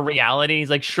became a reality. He's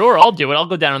like, sure, I'll do it. I'll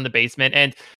go down in the basement.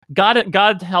 And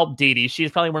God help Dee Dee.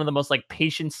 She's probably one of the most like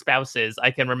patient spouses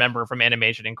I can remember from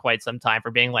animation in quite some time,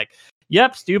 for being like,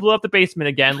 yep, Stu blew up the basement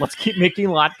again. Let's keep making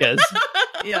latkes.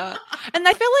 Yeah. And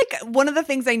I feel like one of the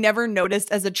things I never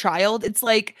noticed as a child, it's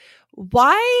like,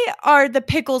 why are the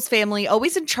Pickles family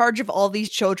always in charge of all these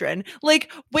children?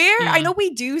 Like, I know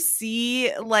we do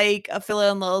see like Phil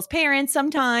and Lil's parents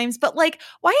sometimes, but like,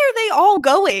 why are they all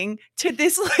going to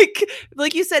this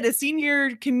like you said, a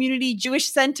senior community Jewish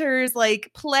centers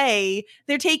like play?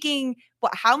 They're taking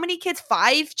how many kids?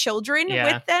 5 children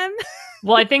with them?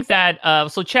 Well, I think that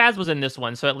so Chaz was in this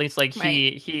one, so at least like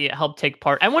he helped take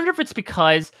part. I wonder if it's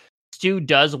because Stu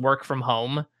does work from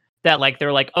home, that like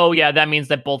they're like, oh yeah, that means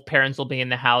that both parents will be in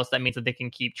the house. That means that they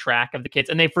can keep track of the kids.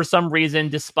 And they, for some reason,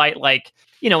 despite like,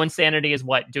 insanity is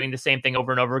doing the same thing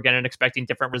over and over again and expecting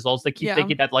different results. They keep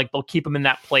thinking that like they'll keep them in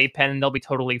that playpen and they'll be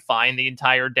totally fine the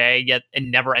entire day. Yet it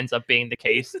never ends up being the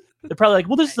case. They're probably like,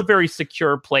 well, this is a very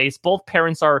secure place. Both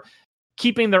parents are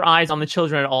keeping their eyes on the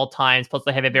children at all times. Plus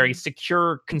they have a very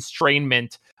secure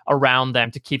constrainment around them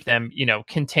to keep them,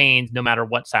 contained no matter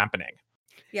what's happening.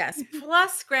 Yes,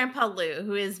 plus Grandpa Lou,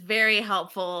 who is very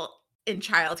helpful in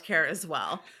childcare as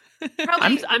well.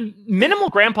 I'm minimal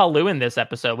Grandpa Lou in this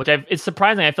episode, which it's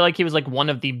surprising. I feel like he was like one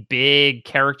of the big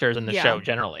characters in the show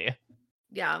generally.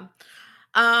 Yeah.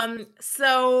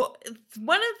 So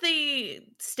one of the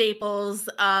staples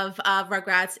of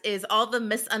Rugrats is all the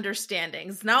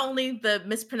misunderstandings, not only the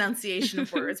mispronunciation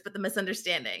of words, but the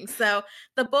misunderstandings. So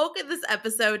the bulk of this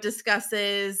episode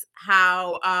discusses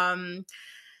how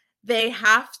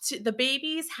the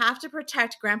babies have to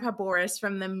protect Grandpa Boris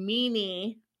from the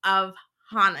meaning of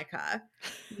Hanukkah,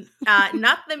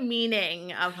 not the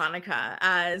meaning of Hanukkah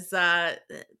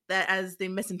as they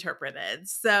misinterpreted.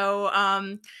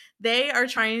 So they are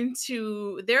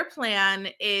their plan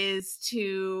is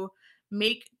to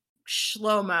make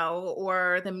Shlomo,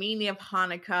 or the meaning of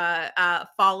Hanukkah,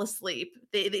 fall asleep.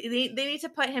 They need to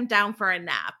put him down for a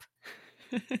nap.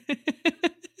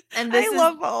 And I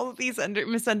love all of these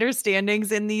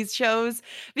misunderstandings in these shows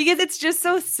because it's just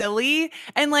so silly.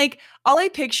 And like, all I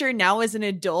picture now as an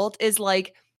adult is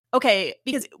like, okay,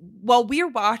 because while we're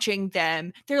watching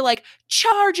them, they're like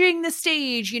charging the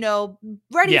stage,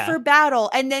 ready for battle.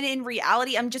 And then in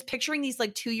reality, I'm just picturing these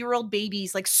like 2-year-old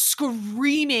babies like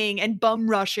screaming and bum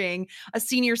rushing a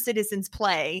senior citizens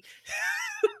play.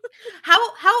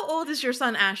 How old is your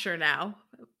son Asher now?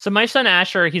 So my son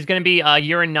Asher, he's going to be a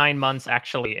year and 9 months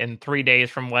actually in 3 days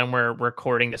from when we're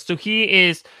recording this. So he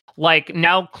is like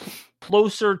now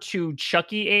closer to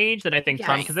Chucky age than I think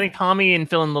Tommy, because I think Tommy and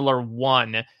Phil and Lil are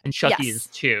 1 and Chucky is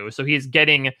 2. So he's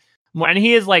getting more, and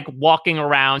he is like walking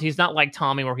around. He's not like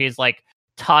Tommy where he's like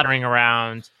tottering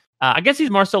around. I guess he's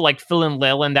more so like Phil and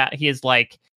Lil in that he is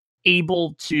like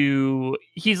able to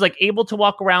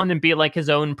walk around and be like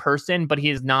his own person, but he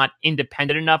is not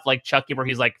independent enough like Chucky, where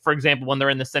he's like, for example, when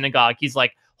they're in the synagogue, he's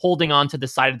like holding on to the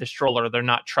side of the stroller. They're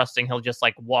not trusting he'll just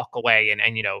like walk away and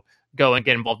go and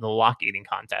get involved in the lock eating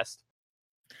contest.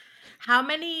 How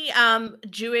many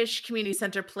Jewish community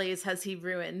center plays has he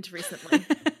ruined recently?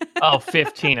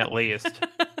 15 at least.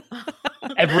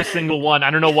 Every single one. I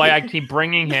don't know why I keep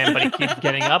bringing him, but he keeps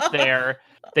getting up there.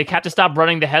 They have to stop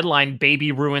running the headline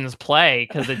 "Baby Ruins Play"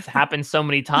 because it's happened so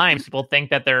many times. People think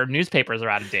that their newspapers are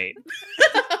out of date.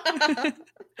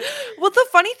 Well, the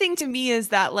funny thing to me is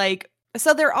that like,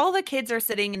 so all the kids are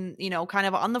sitting, kind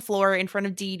of on the floor in front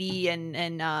of Dee Dee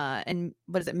and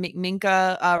what is it,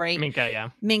 Minka, right? Minka, yeah.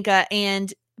 Minka,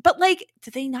 but like,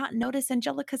 do they not notice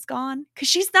Angelica's gone? Because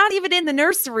she's not even in the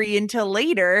nursery until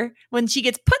later when she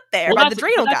gets put there by the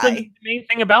dreidel guy. That's the main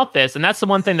thing about this, and that's the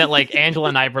one thing that like Angela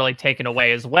and I have really taken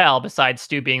away as well, besides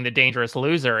Stu being the dangerous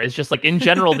loser, is just like in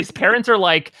general, these parents are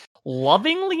like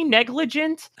lovingly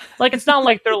negligent. Like, it's not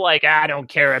like they're like, I don't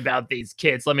care about these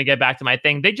kids, let me get back to my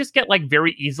thing. They just get like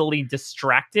very easily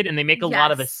distracted and they make a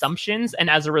lot of assumptions, and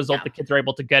as a result the kids are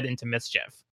able to get into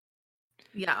mischief.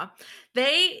 Yeah,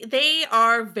 they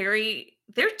are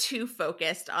they're too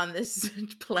focused on this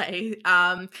play.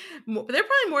 They're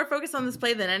probably more focused on this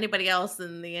play than anybody else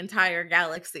in the entire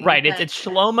galaxy. Right. It's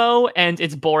Shlomo and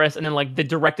it's Boris, and then like the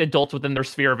direct adults within their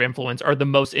sphere of influence are the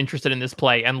most interested in this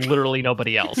play, and literally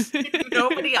nobody else.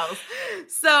 Nobody else.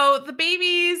 So the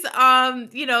babies,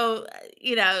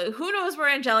 who knows where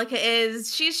Angelica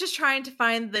is? She's just trying to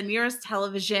find the nearest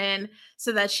television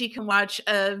so that she can watch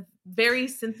a very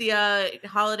Cynthia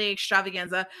holiday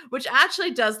extravaganza, which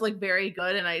actually does look very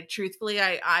good. And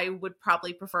I would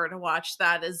probably prefer to watch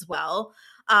that as well.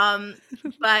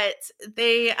 But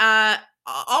they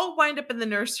all wind up in the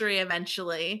nursery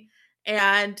eventually.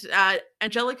 And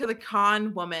Angelica, the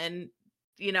con woman,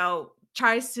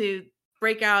 tries to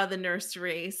break out of the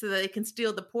nursery so that they can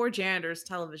steal the poor janitor's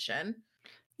television.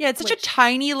 Yeah, it's such a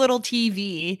tiny little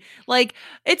TV. Like,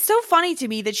 it's so funny to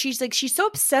me that she's so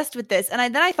obsessed with this.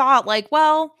 And then I thought, like,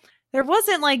 well, there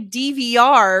wasn't like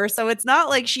DVR, so it's not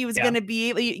like she was going to be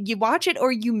able, you watch it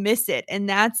or you miss it, and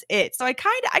that's it. So I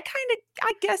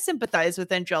guess sympathize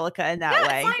with Angelica in that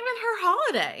way. It's not even her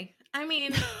holiday. I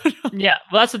mean, yeah,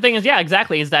 well, that's the thing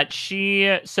exactly, is that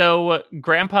so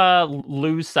Grandpa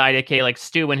Lou's side, aka like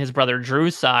Stu, and his brother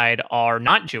Drew's side are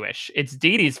not Jewish. It's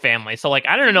Dee Dee's family. So like,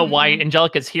 I don't know why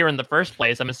Angelica's here in the first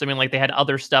place. I'm assuming like they had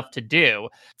other stuff to do.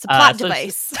 It's a plot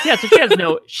device. So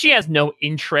she has no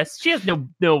interest. She has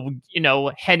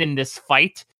no head in this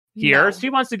fight here. No. She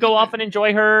wants to go off and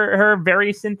enjoy her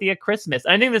very Cynthia Christmas.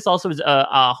 And I think this also is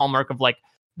a hallmark of like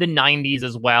the 90s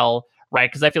as well. Right,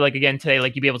 because I feel like, again, today,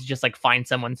 like, you'd be able to just, like, find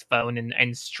someone's phone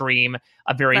and stream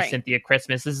a very Cynthia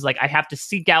Christmas. This is, like, I have to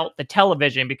seek out the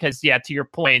television because, yeah, to your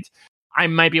point, I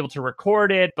might be able to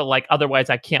record it, but, like, otherwise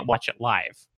I can't watch it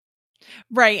live.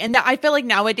 Right, and I feel like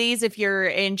nowadays, if you're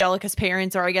Angelica's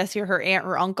parents, or I guess you're her aunt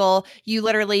or uncle, you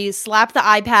literally slap the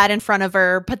iPad in front of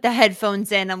her, put the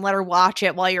headphones in, and let her watch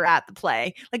it while you're at the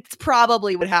play. Like, it's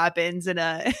probably what happens in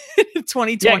a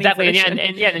 2020 yeah, exactly. version. And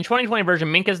in the 2020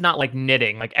 version, Minka's not like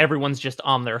knitting. Like, everyone's just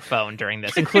on their phone during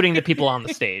this, including the people on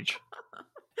the stage.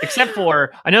 Except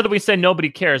for, I know that we said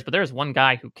nobody cares, but there's one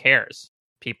guy who cares,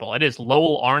 people. It is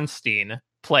Lowell Arnstein,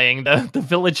 playing the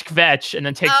village kvetch and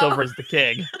then takes over as the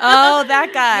king. Oh,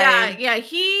 that guy. Yeah.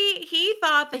 He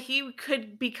thought that he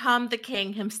could become the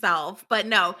king himself, but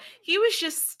no, he was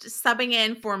just subbing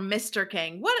in for Mr.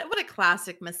 King. What a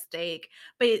classic mistake.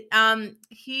 But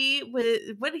he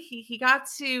got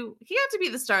to be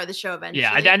the star of the show eventually.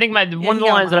 Yeah, I think one of the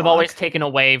lines that I've always taken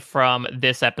away from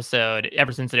this episode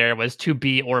ever since it aired was "to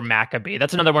be or Maccabee."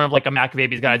 That's another one of like a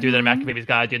Maccabee's got to do that. A Maccabee's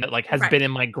got to do that. Like has been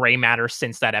in my gray matter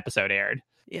since that episode aired.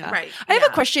 Yeah. Right. I have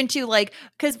a question too, like,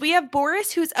 because we have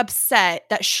Boris who's upset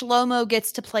that Shlomo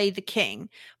gets to play the king.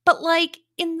 But like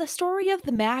in the story of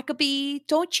the Maccabee,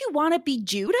 don't you want to be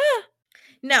Judah?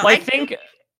 No, well, I think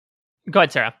go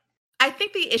ahead, Sarah. I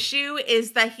think the issue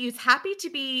is that he's happy to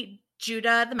be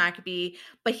Judah the Maccabee,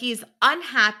 but he's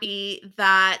unhappy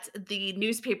that the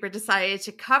newspaper decided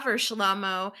to cover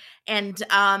Shlomo and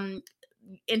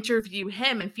interview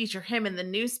him and feature him in the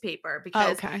newspaper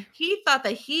because he thought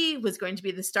that he was going to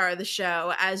be the star of the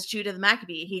show as Judah the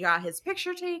Maccabee. He got his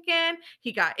picture taken,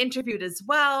 he got interviewed as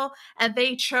well, and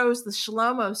they chose the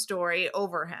Shlomo story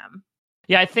over him.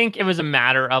 Yeah, I think it was a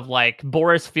matter of like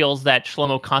Boris feels that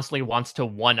Shlomo constantly wants to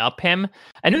one-up him.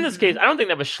 And in this case, I don't think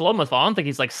that was Shlomo's fault. I don't think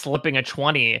he's like slipping a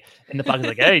 20 in the pocket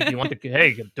like, hey, do you want to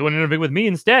do an interview with me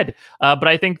instead? But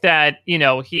I think that,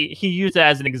 he used it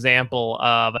as an example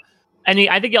of. And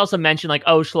I think he also mentioned, like,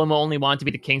 oh, Shlomo only wanted to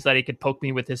be the king so that he could poke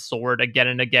me with his sword again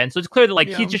and again. So it's clear that, like,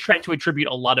 he's just trying to attribute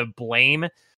a lot of blame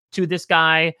to this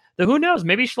guy. Though who knows?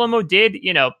 Maybe Shlomo did,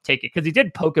 take it because he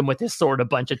did poke him with his sword a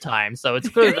bunch of times. So it's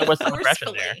clear there was some aggression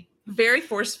there. Very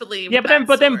forcefully. Yeah,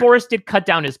 but then Boris did cut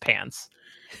down his pants.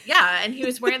 Yeah, and he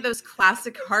was wearing those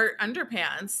classic heart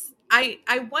underpants. I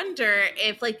wonder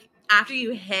if, like, after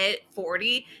you hit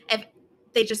 40, if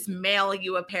they just mail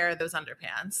you a pair of those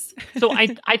underpants. So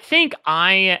I think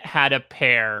I had a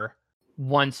pair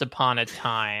once upon a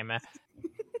time.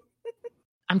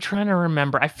 I'm trying to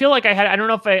remember. I feel like I don't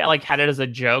know if I like had it as a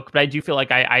joke, but I do feel like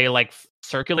I like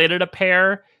circulated a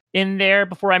pair in there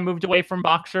before I moved away from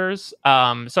boxers.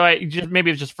 So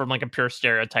maybe it was just from like a pure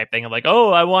stereotype thing of like,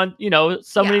 oh, I want,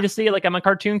 somebody to see like I'm a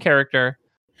cartoon character.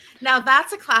 Now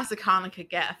that's a classic Hanukkah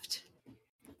gift.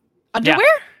 Underwear?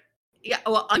 Yeah,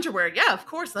 well, underwear. Yeah, of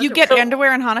course. You get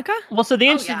underwear on Hanukkah? Well, so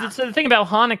so the thing about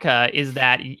Hanukkah is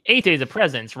that 8 days of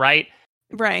presents, right?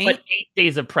 Right. But 8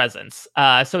 days of presents.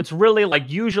 So it's really like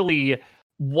usually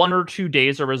 1 or 2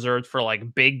 days are reserved for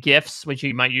like big gifts, which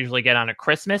you might usually get on a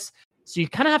Christmas. So you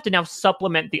kind of have to now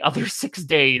supplement the other 6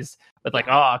 days with like,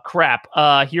 oh crap,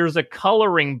 here's a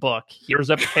coloring book.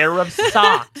 Here's a pair of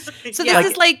socks. So this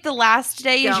is like the last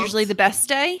day is usually the best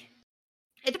day?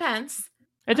 It depends.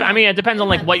 It depends on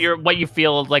like what you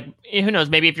feel like. Who knows?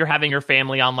 Maybe if you're having your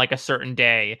family on like a certain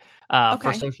day,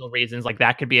 for social reasons. Like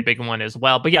that could be a big one as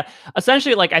well. But yeah,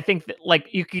 essentially, like I think that,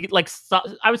 like you could like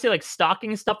I would say like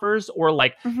stocking stuffers or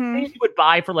like things you would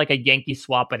buy for like a Yankee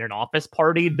swap at an office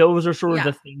party. Those are sort of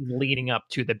the things leading up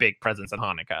to the big presents in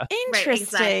Hanukkah. Interesting.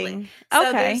 Right, exactly.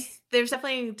 Okay. So there's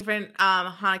definitely different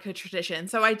Hanukkah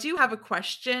traditions. So I do have a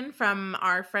question from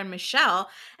our friend Michelle,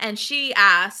 and she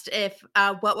asked if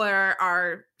what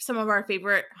were some of our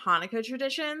favorite Hanukkah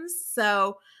traditions.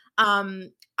 So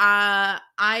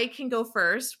I can go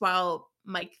first while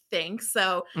Mike thinks.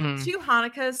 So 2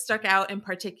 Hanukkahs stuck out in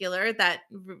particular that,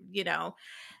 you know,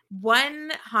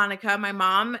 one Hanukkah, my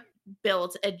mom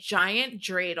built a giant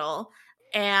dreidel,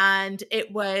 and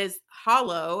it was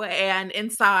hollow, and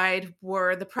inside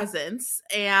were the presents.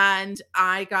 And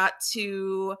I got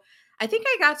to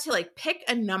like pick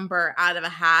a number out of a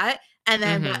hat. And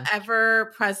then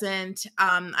whatever present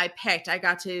I picked, I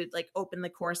got to like open the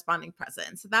corresponding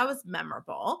present. So that was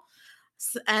memorable.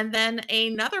 And then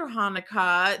another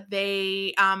Hanukkah,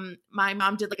 my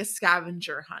mom did like a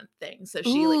scavenger hunt thing. So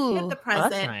she like hid the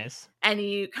present, that's nice. And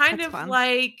you kind of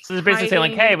like. So they're basically saying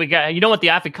like, hey, we got, you know what, the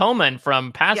afikoman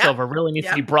from Passover really needs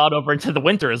to be brought over into the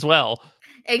winter as well.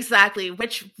 Exactly,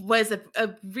 which was a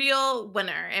real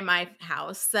winner in my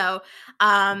house. So,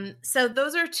 so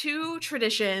those are 2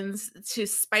 traditions to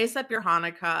spice up your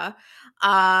Hanukkah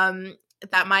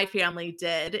that my family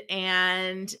did,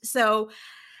 and so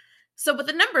with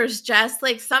the numbers, Jess,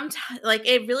 like like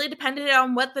it really depended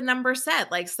on what the number said.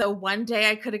 Like, so one day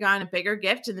I could have gotten a bigger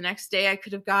gift, and the next day I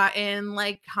could have gotten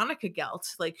like Hanukkah gelt.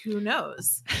 Like, who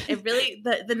knows? It really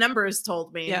the numbers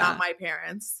told me, not my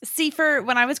parents. See, for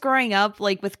when I was growing up,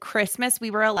 like with Christmas,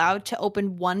 we were allowed to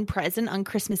open one present on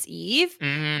Christmas Eve,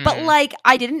 but like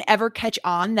I didn't ever catch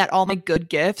on that all my good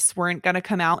gifts weren't gonna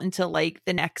come out until like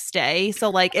the next day. So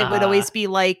like it would always be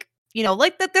like, you know,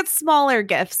 like that's smaller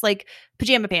gifts, like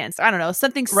pajama pants. I don't know,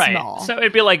 something small. So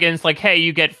it'd be like, it's like, hey,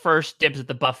 you get first dibs at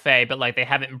the buffet, but like they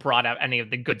haven't brought out any of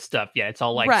the good stuff yet. It's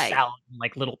all like salad and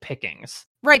like little pickings.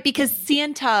 Right, because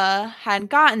Santa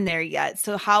hadn't gotten there yet.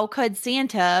 So how could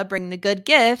Santa bring the good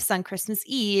gifts on Christmas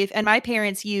Eve? And my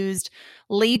parents used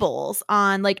labels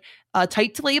on like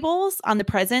typed labels on the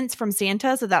presents from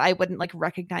Santa so that I wouldn't like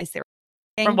recognize their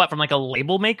thing. From what? From like a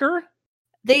label maker?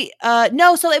 They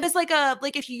no, so it was like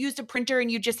if you used a printer and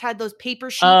you just had those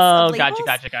paper sheets of labels,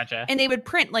 gotcha. And they would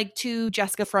print like to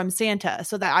Jessica from Santa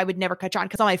so that I would never catch on,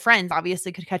 because all my friends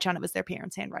obviously could catch on it was their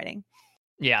parents' handwriting.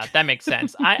 Yeah, that makes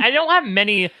sense. I don't have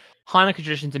many Hanukkah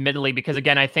traditions, admittedly, because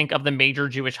again, I think of the major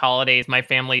Jewish holidays my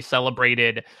family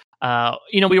celebrated.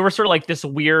 You know, we were sort of like this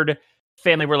weird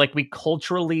family where like we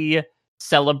culturally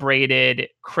celebrated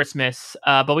Christmas,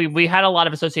 but we had a lot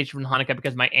of association with Hanukkah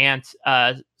because my aunt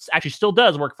actually still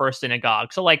does work for a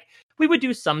synagogue. So like we would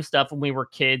do some stuff when we were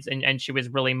kids, and she was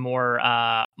really more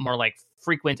like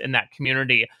frequent in that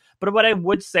community. But what I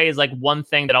would say is like one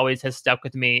thing that always has stuck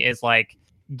with me is like,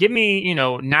 give me, you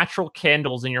know, natural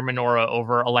candles in your menorah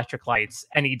over electric lights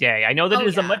any day. I know that it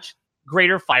is a much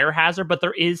greater fire hazard, but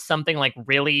there is something like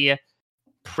really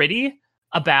pretty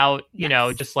about, you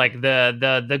know, just like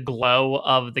the glow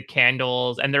of the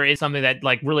candles. And there is something that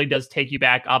like really does take you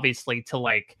back, obviously, to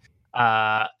like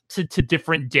to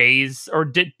different days or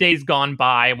days gone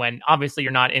by when obviously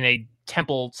you're not in a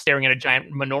temple staring at a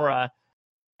giant menorah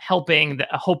hoping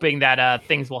that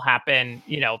things will happen,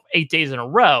 you know, 8 days in a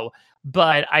row.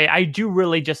 But I do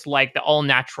really just like the all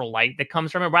natural light that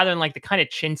comes from it, rather than like the kind of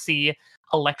chintzy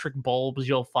electric bulbs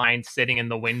you'll find sitting in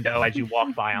the window as you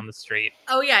walk by on the street.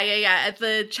 Oh yeah. At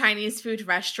the Chinese food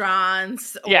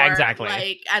restaurants, or exactly.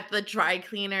 Like at the dry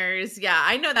cleaners. Yeah,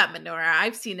 I know that menorah.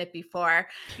 I've seen it before.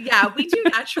 Yeah, we do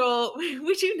natural.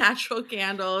 We do natural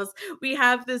candles. We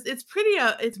have this. It's pretty.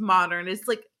 It's modern. It's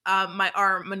like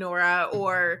our menorah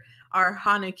or our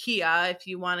Hanukkah, if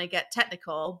you want to get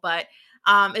technical, but.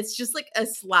 It's just like a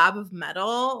slab of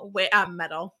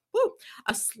a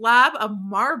slab of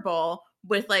marble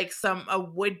with like a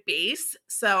wood base.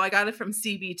 So I got it from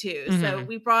CB2. Mm-hmm. So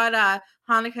we brought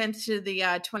Hanukkah into the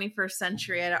 21st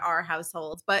century at our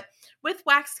household. But with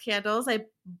wax candles, I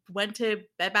went to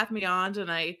Bed Bath & Beyond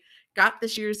and I got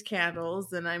this year's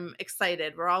candles, and I'm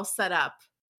excited. We're all set up.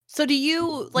 So do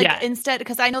you instead,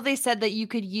 because I know they said that you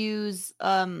could use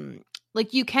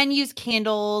like you can use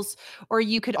candles, or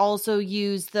you could also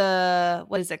use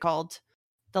what is it called?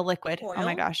 The liquid. Oil? Oh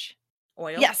my gosh.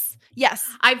 Oil? Yes.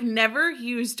 I've never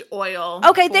used oil.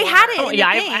 Okay, they had it in the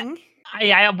thing.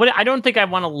 I don't think I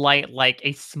want to light like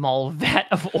a small vat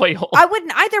of oil. I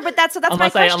wouldn't either, but that's my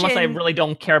question. Unless I really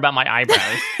don't care about my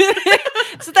eyebrows.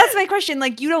 So that's my question.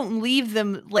 Like, you don't leave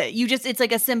them lit. You just, it's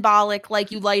like a symbolic,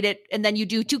 like you light it and then you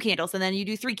do 2 candles and then you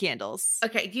do 3 candles.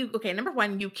 Okay, number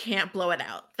one, you can't blow it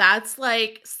out. That's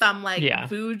like some like Yeah.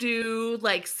 voodoo,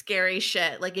 like scary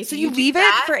shit. Like if So you you do leave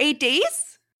that, it for 8 days?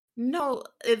 No,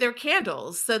 they're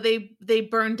candles, so they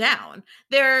burn down.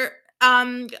 They're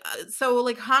so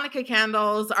like Hanukkah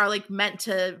candles are like meant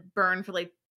to burn for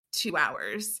like 2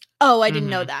 hours. Oh, I didn't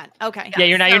know that. Okay. Yeah,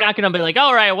 you're so- not gonna be like,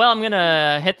 all right, well, I'm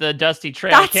gonna hit the dusty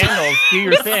trail of That's- candles, do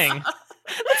your thing.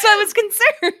 That's why I was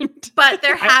concerned. But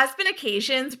there has been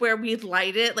occasions where we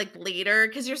light it like later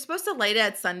because you're supposed to light it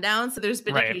at sundown. So there's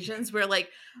been Right. occasions where like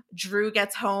Drew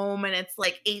gets home and it's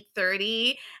like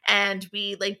 8:30 and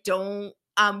we like don't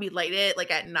we light it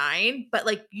like at 9, but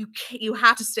like you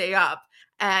have to stay up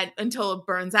and until it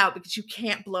burns out because you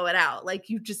can't blow it out. Like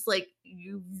you just like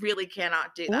you really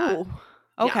cannot do that. Ooh.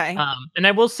 Okay. And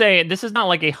I will say, this is not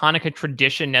like a Hanukkah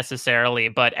tradition necessarily,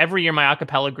 but every year my a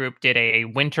cappella group did a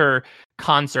winter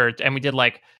concert, and we did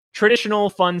like traditional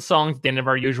fun songs at the end of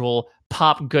our usual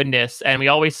pop goodness, and we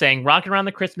always sang "Rockin' Around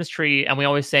the Christmas Tree," and we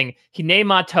always sang "Hinei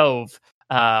Ma Tov,"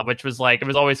 which was like, it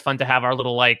was always fun to have our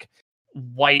little like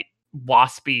white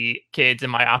waspy kids in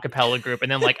my a cappella group,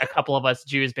 and then like a couple of us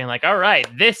Jews being like, all right,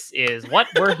 this is what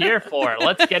we're here for,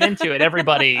 let's get into it,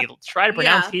 everybody try to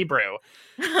pronounce Hebrew.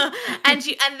 and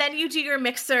then you do your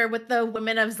mixer with the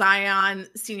Women of Zion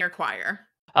senior choir.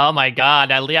 Oh my god,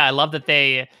 I love that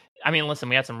they, I mean, listen,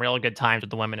 we had some real good times with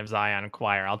the Women of Zion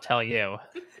choir, I'll tell you.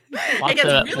 It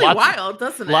gets really wild,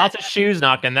 doesn't it? Lots of shoes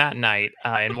knocking that night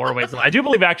in more ways than I do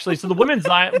believe, actually. So the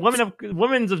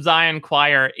Women's of Zion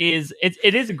choir is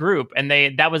a group, and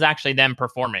that was actually them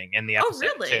performing in the episode.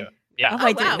 Oh, really? Too. Yeah.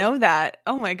 I didn't know that.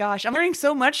 Oh my gosh, I'm learning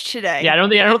so much today. Yeah, I don't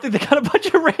think they got a bunch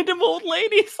of random old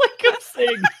ladies like, come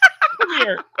sing.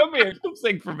 Come here, come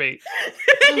sing for me.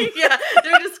 Yeah,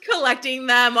 they're just collecting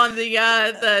them on the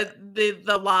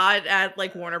lot at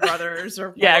like Warner Brothers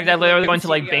or yeah, exactly. They're going to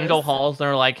like bingo halls. And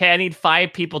they're like, hey, I need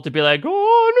 5 people to be like,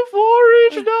 on 4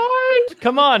 each night.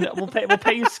 Come on, we'll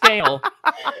pay you scale.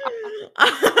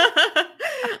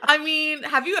 I mean,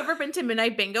 have you ever been to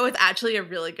Midnight Bingo? It's actually a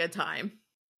really good time.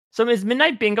 So is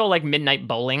Midnight Bingo like midnight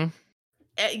bowling?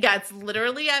 Yeah, it's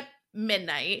literally at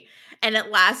midnight and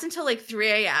it lasts until like 3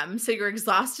 a.m. So you're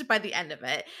exhausted by the end of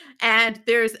it. And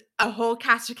there's a whole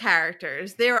cast of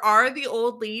characters. There are the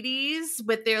old ladies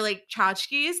with their like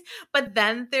tchotchkes, but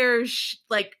then there's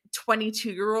like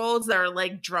 22-year-olds that are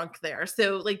like drunk there.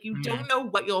 So like you don't know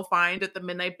what you'll find at the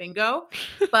Midnight Bingo,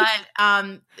 but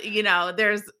you know,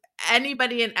 there's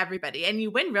anybody and everybody, and you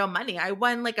win real money. I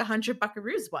won like 100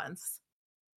 buckaroos once.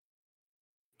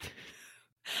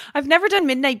 I've never done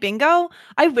Midnight Bingo.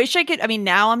 I wish I could. I mean,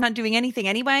 now I'm not doing anything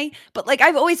anyway, but like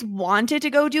I've always wanted to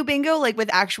go do bingo like with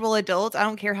actual adults. I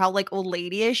don't care how like old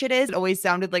lady-ish it is. It always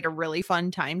sounded like a really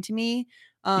fun time to me.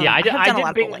 Yeah, I did a lot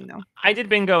of bowling though. I did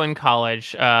bingo in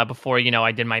college before,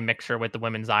 I did my mixer with the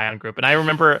Women's Zion group. And I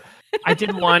remember I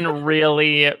did one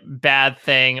really bad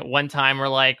thing one time where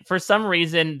like, for some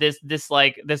reason, this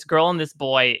girl and this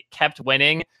boy kept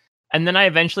winning. And then I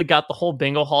eventually got the whole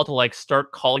bingo hall to like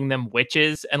start calling them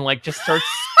witches and like just start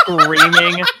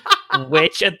screaming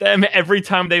witch at them every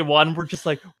time they won. We're just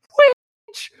like,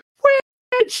 witch,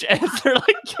 witch. And they're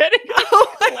like getting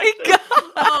Oh my god.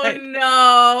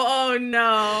 Oh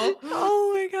no.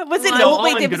 Oh my god. Was it No, old?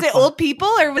 Wait, was it old people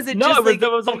or was it No, just it was, like it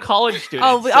was all college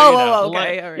students. okay. All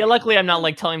right. Yeah, luckily I'm not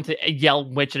like telling him to yell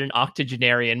witch at an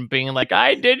octogenarian, being like,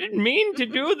 I didn't mean to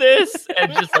do this,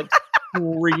 and just like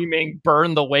screaming,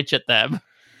 burn the witch at them.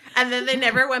 And then they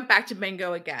never went back to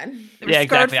bingo again. Yeah,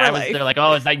 exactly. for life. They're like,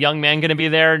 oh, is that young man going to be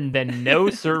there? And then no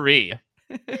siree.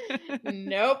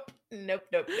 Nope.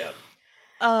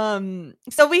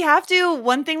 So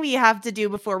one thing we have to do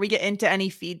before we get into any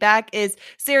feedback is,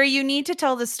 Sarah, you need to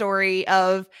tell the story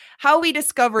of how we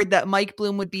discovered that Mike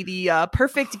Bloom would be the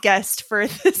perfect guest for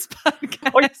this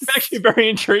podcast. Oh, I'm actually very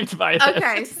intrigued by this.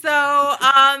 Okay, so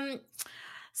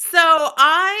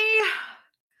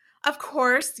of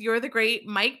course, you're the great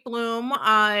Mike Bloom.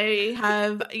 I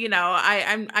have,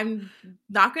 I'm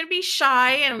not going to be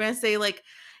shy, and I'm going to say like,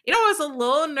 I was a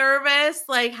little nervous,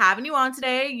 like having you on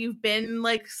today. You've been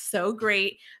like so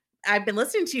great. I've been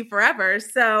listening to you forever.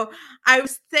 So I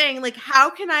was saying like,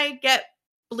 how can I get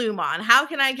Bloom on? How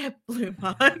can I get Bloom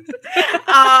on?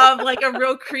 Like a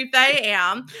real creep that I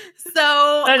am.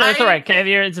 So No, it's all right.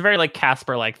 It's a very like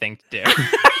Casper-like thing to do. Can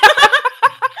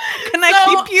I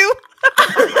keep you?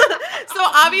 So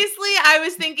obviously I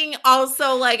was thinking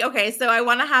also like, okay, so I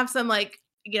want to have some like,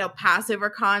 Passover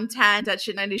content that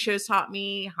Shit 90 Shows taught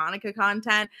me, Hanukkah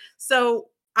content. So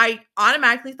I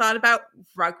automatically thought about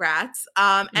Rugrats.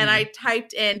 And I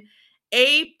typed in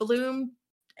a Bloom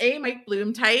a Mike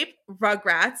Bloom type,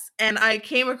 Rugrats, and I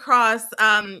came across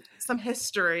some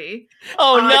history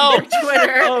on your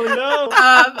Twitter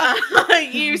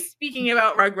of you speaking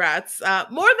about Rugrats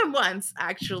more than once,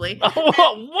 actually.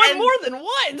 More than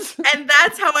once. And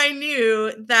that's how I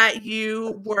knew that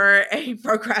you were a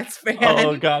Rugrats fan.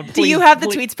 Oh God! Please, do you have the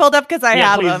tweets pulled up? Because I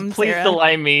have them. Please Sarah.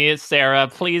 delight me, Sarah.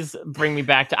 Please bring me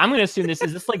back to. I'm going to assume this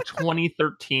is like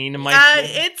 2013.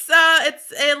 It's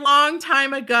a long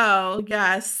time ago.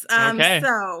 Yes. Okay.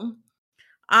 So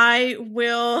I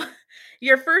will.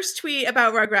 Your first tweet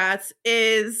about Rugrats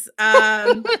is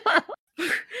April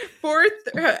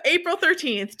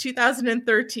 13th,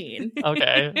 2013.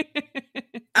 Okay.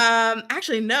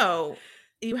 Actually, no.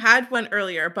 You had one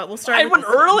earlier, but we'll start. I had one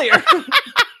earlier.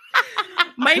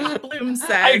 Mike Bloom says,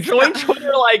 I joined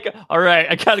Twitter like, all right,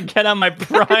 I gotta get on my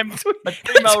prime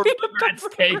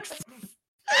Rugrats takes.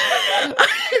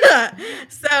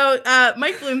 So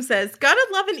Mike Bloom says, gotta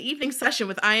love an evening session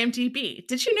with IMDb.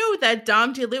 Did you know that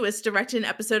Dom DeLuise directed an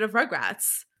episode of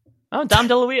Rugrats? Oh, Dom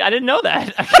DeLuise, I didn't know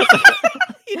that.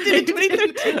 You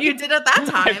did at that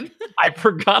time. I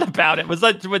forgot about it. Was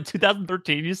that what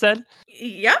 2013 you said?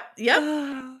 Yep.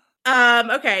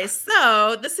 Okay,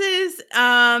 so this is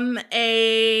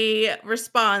a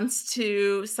response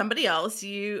to somebody else.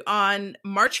 You on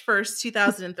March 1st,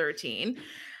 2013.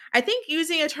 I think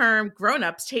using a term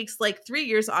grown-ups takes like 3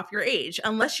 years off your age,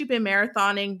 unless you've been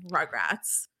marathoning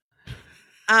Rugrats.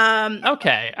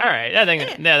 Okay, all right.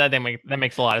 That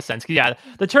makes a lot of sense. Yeah,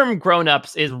 the term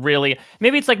grown-ups is really,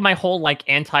 maybe it's like my whole like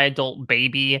anti-adult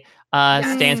baby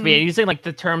stance. But using like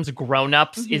the terms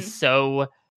grown-ups is so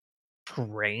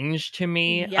strange to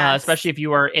me, especially if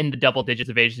you are in the double digits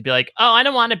of age, to be like, oh, I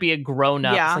don't want to be a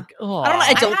grown-up. Yeah. It's like, oh, I don't know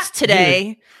adults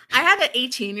today. I had an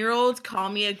 18-year-old call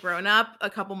me a grown-up a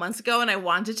couple months ago, and I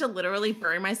wanted to literally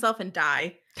bury myself and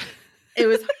die. It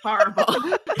was horrible.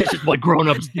 This is what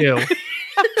grown-ups do.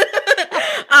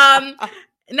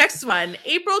 Next one,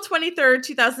 April 23rd,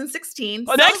 2016.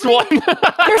 Oh, next one.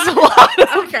 There's a lot.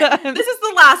 Okay, this is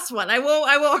the last one. I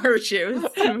won't hurt you.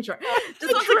 This one's a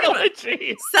good one.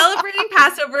 Celebrating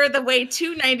Passover the way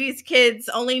two 90s kids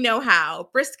only know how.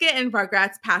 Brisket and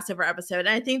Rugrats Passover episode. And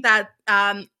I think that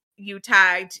you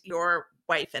tagged your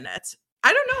wife in it.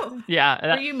 I don't know.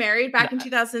 Yeah. Were you married back in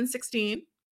 2016?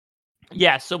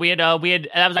 Yeah, so we had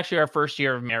that was actually our first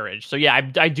year of marriage. So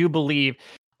yeah, I do believe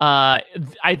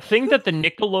I think that the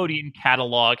Nickelodeon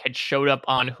catalog had showed up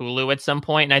on Hulu at some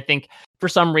point, and I think for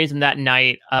some reason that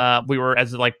night we were,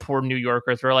 as like poor New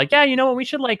Yorkers, we were like, yeah, you know what, we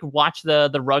should like watch the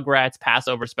Rugrats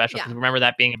Passover special, because remember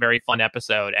that being a very fun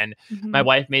episode, and my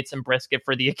wife made some brisket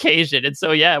for the occasion, and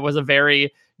so yeah, it was a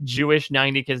very Jewish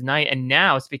 90s kids night. And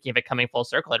now, speaking of it coming full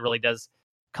circle, it really does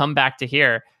come back to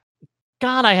here.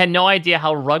 God, I had no idea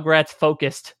how Rugrats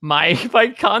focused my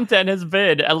content has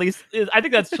been. At least, I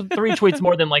think that's 3 tweets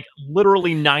more than like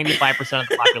literally 95% of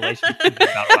the population.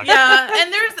 Yeah,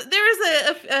 and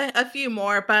there's a few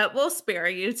more, but we'll spare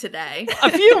you today. A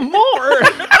few more.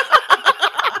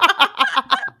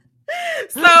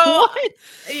 So what?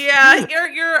 Yeah,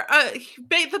 you're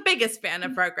the biggest fan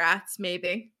of Rugrats,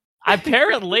 maybe.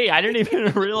 Apparently, I didn't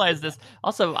even realize this.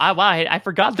 Also, I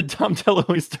forgot that Dom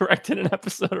DeLuise directed an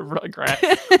episode of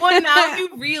Rugrats. Well, now you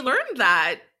relearned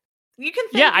that. You can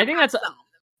think I think that's.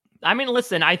 I mean,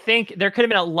 listen, I think there could have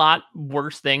been a lot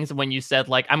worse things when you said,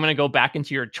 like, I'm going to go back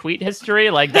into your tweet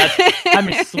history. Like, that's,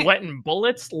 I'm sweating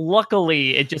bullets.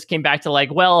 Luckily, it just came back to,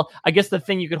 like, well, I guess the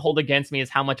thing you could hold against me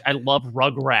is how much I love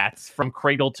Rugrats from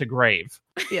cradle to grave.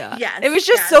 Yeah. Yes, it was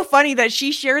just so funny that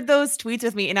she shared those tweets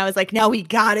with me, and I was like, now we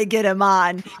got to get him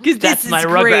on, because that's my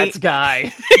great. Rugrats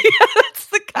guy. That's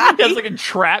the guy. That's like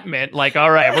entrapment. Like, all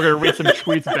right, we're going to read some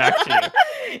tweets back to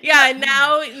you. Yeah,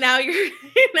 now you're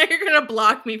gonna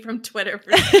block me from Twitter.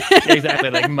 Exactly.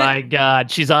 Like, my God,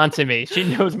 she's onto me. She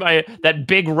knows that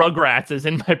big Rugrats is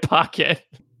in my pocket.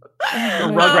 The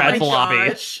Rugrats lobby.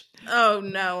 Gosh. Oh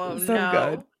no! So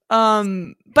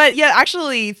good. But yeah,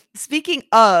 actually, speaking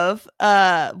of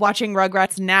watching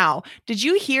Rugrats now, did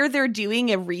you hear they're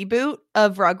doing a reboot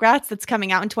of Rugrats that's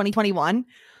coming out in 2021?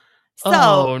 So,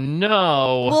 oh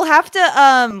no! We'll have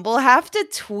to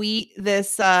tweet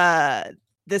this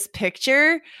this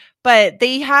picture, but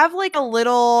they have like a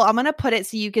little, I'm gonna put it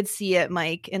so you could see it,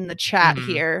 Mike, in the chat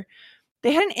here.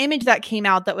 They had an image that came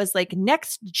out that was like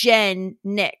next gen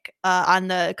Nick on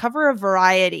the cover of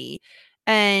Variety,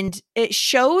 and it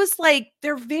shows like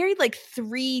they're very like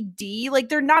 3D, like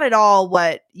they're not at all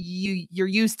what you're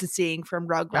used to seeing from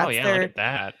Rugrats. Oh yeah, look at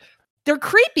that. They're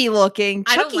creepy looking.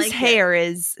 I don't Chucky's like hair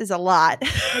is a lot.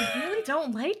 I really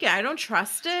don't like it. I don't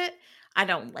trust it. I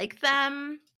don't like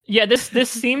them. Yeah, this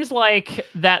seems like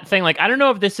that thing. Like, I don't know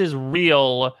if this is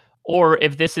real or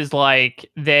if this is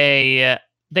like they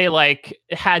like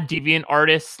had deviant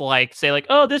artists like say like,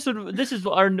 oh, this is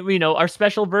our our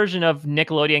special version of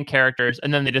Nickelodeon characters,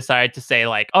 and then they decided to say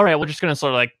like, all right, we're just gonna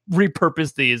sort of like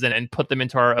repurpose these and put them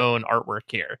into our own artwork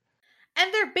here.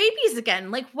 And they're babies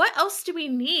again. Like, what else do we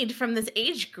need from this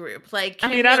age group? Like, I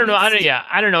mean, I don't know. I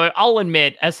don't know. I'll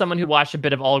admit, as someone who watched a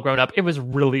bit of All Grown Up, it was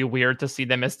really weird to see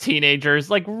them as teenagers.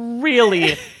 Like,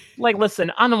 really, like, listen,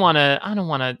 I don't want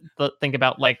to think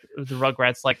about like the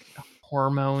Rugrats like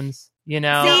hormones. See,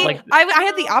 like I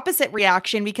had the opposite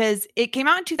reaction because it came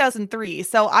out in 2003.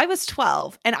 So I was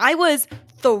 12 and I was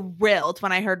thrilled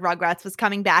when I heard Rugrats was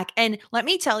coming back. And let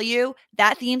me tell you,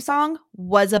 that theme song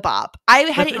was a bop. I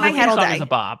had it in my head all day. A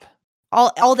bop.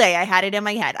 All day I had it in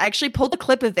my head. I actually pulled a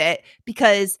clip of it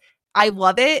because I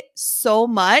love it so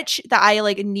much that I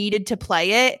like needed to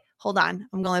play it. Hold on.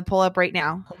 I'm going to pull up right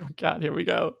now. Oh my God, here we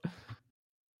go.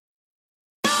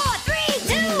 4, 3,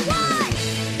 2, 1.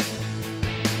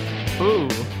 Ooh.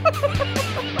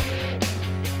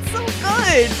 So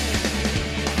good.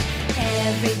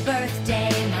 Every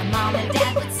birthday, my mom and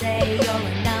dad would say, you're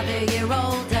another year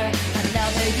older,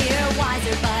 another year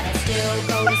wiser, but I still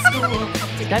go to school.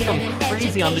 To Guys get go an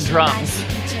crazy on the education drums. I see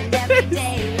each and every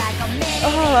day, like a mini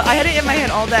Oh, I had it in my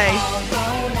head all day. all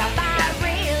grown up. I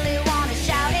really want to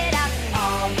shout it out.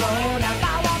 All grown up,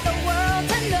 I want the world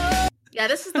to know. Yeah,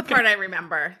 this is the part I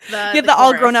remember. Yeah, the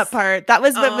all grown up part. That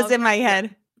was what Oh, was in my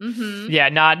head. Mm-hmm. Yeah,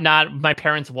 not my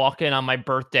parents walk in on my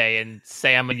birthday and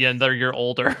say I'm another year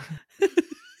older.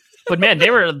 But man,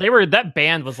 they were that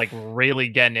band was like really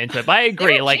getting into it. But I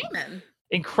agree, like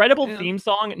incredible theme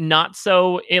song, not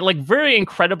so it like very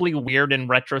incredibly weird in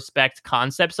retrospect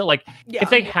concept. So like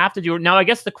if they have to do it now, I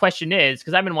guess the question is,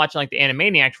 because I've been watching like the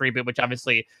Animaniacs reboot, which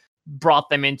obviously brought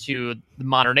them into the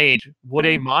modern age, would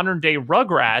a modern day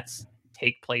Rugrats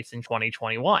take place in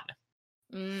 2021?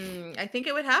 I think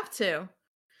it would have to.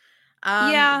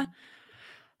 Yeah.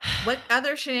 What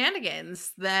other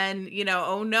shenanigans than,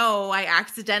 oh no, I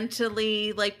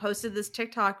accidentally like posted this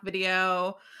TikTok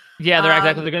video. Yeah,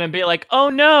 they're going to be like, oh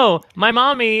no, my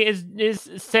mommy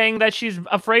is saying that she's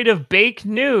afraid of bake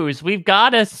news. We've got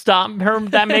to stop her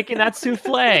making that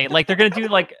souffle. Like they're going to do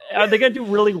like, are they going to do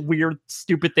really weird,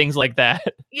 stupid things like that?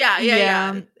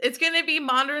 Yeah. It's going to be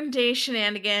modern day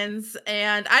shenanigans.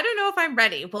 And I don't know if I'm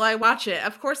ready. Will I watch it?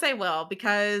 Of course I will,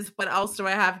 because what else do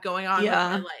I have going on with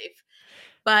my life?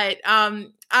 But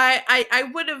I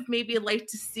would have maybe liked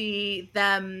to see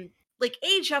them like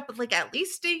age up like at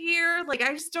least a year. Like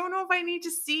I just don't know if I need to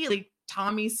see like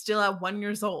Tommy still at 1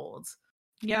 year old.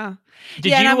 Yeah.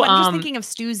 And I'm just thinking of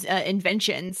Stu's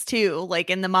inventions too,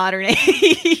 like in the modern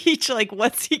age. Like,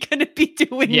 what's he going to be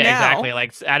doing now? Yeah, exactly.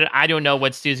 Like, I don't know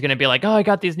what Stu's going to be like. Oh, I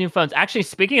got these new phones. Actually,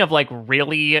 speaking of like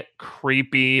really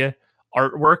creepy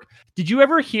artwork, did you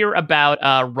ever hear about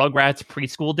Rugrats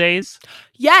preschool days?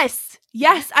 Yes.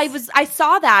 I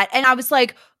saw that and I was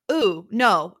like, ooh,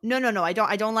 no, I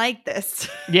don't like this.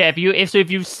 Yeah,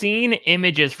 if you've seen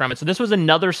images from it, so this was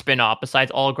another spin-off besides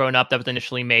All Grown Up that was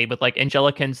initially made with like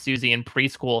Angelica and Susie in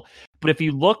preschool. But if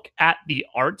you look at the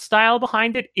art style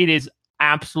behind it, it is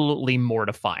absolutely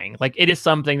mortifying. Like it is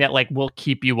something that like will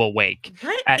keep you awake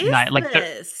at night. Like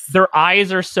their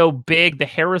eyes are so big, the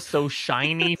hair is so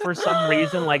shiny for some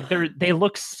reason. Like they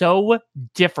look so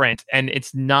different, and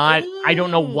it's not. I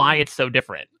don't know why it's so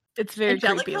different. It's very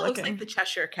Angelica creepy looks looking. like the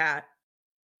Cheshire Cat.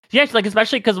 Yeah, like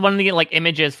especially because one of the like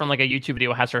images from like a YouTube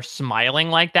video has her smiling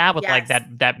like that with like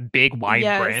that big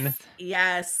wide grin.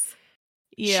 Yes.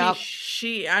 Yeah.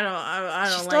 She I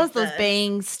don't she like does this. those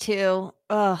bangs too.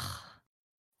 Ugh.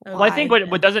 Well, I think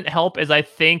what doesn't help is I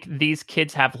think these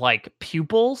kids have like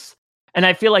pupils. And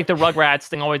I feel like the Rugrats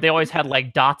thing they always had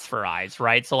like dots for eyes,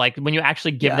 right? So like when you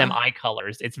actually give them eye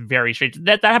colors, it's very strange.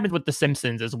 That happens with The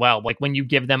Simpsons as well. Like when you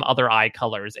give them other eye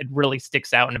colors, it really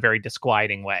sticks out in a very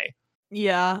disquieting way.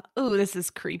 Yeah. Ooh, this is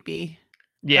creepy.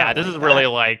 Yeah, this is really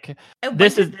like and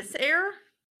this when did this air?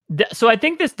 So I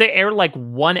think they aired like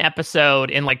one episode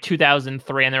in like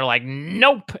 2003, and they're like,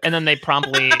 nope, and then they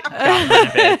promptly got rid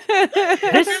of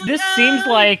it. This seems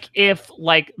like if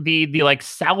like the like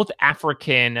South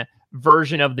African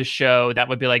version of the show that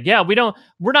would be like, yeah, we're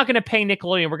not going to pay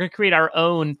Nickelodeon, we're going to create our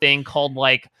own thing called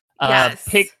like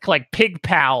Pig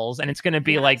Pals, and it's going to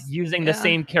be like using the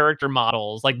same character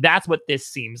models. Like that's what this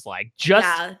seems like,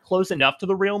 just close enough to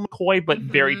the real McCoy, but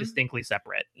very distinctly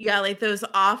separate. Yeah, like those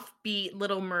offbeat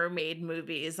Little Mermaid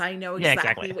movies. I know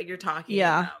exactly what you're talking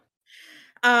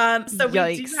about. So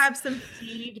we do have some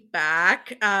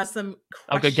feedback, some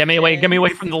questions. Okay, get me away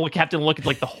from the Captain Look at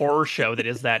like the horror show that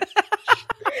is that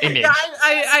image. Yeah,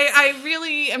 I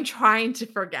really am trying to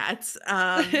forget.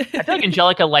 I feel like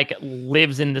Angelica like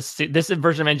lives in the this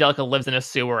version of Angelica lives in a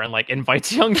sewer and like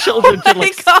invites young children to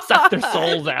like suck their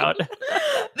souls out.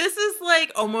 This is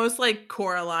like almost like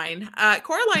Coraline.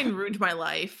 Coraline ruined my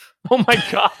life. Oh my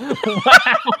god!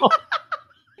 Wow.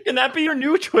 Can that be your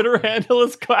new Twitter handle?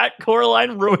 Is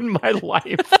Coraline ruined my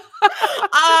life?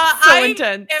 So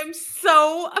intense. I am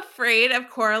so afraid of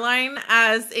Coraline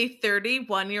as a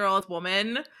 31-year-old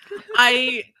woman.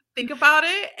 I think about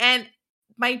it and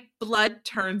my blood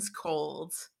turns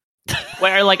cold.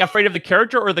 Wait, are you like afraid of the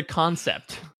character or the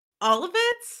concept? All of it.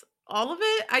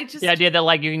 I just The idea that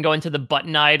like you can go into the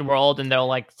button-eyed world and they'll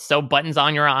like sew buttons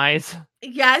on your eyes.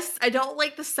 Yes, I don't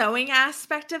like the sewing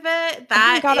aspect of it. Oh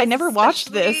my God, I is never watched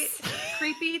especially this.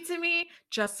 Creepy to me,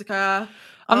 Jessica.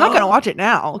 I'm not gonna watch it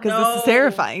now because this is no,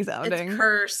 terrifying sounding. It's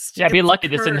cursed. Yeah, be It's lucky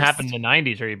this didn't cursed. happen in the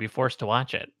 90s or you'd be forced to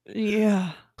watch it.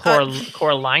 Yeah.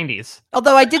 Coraline's.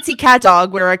 Although I did see Cat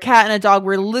Dog, where a cat and a dog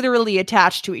were literally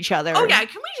attached to each other. Oh yeah,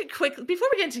 can we quick before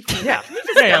we get into feedback? Yeah. Can we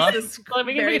discuss Yeah, this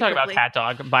we very can talk about quickly? cat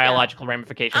dog, biological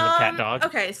ramifications of cat dog.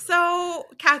 Okay, so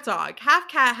cat dog, half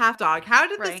cat, half dog. How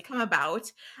did this Right. come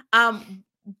about?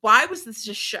 Why was this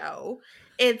a show?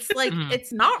 It's like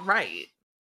it's not right.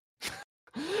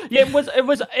 Yeah,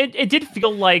 it did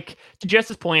feel like, to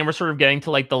Jess's point, we're sort of getting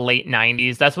to like the late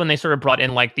 90s. That's when they sort of brought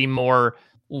in like the more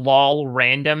lol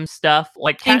random stuff.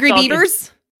 Like Cat Angry Dog and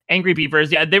Beavers? Angry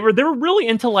Beavers, yeah. They were really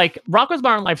into like Rocko's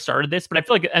Modern Life started this, but I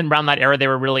feel like around that era they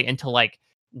were really into like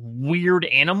weird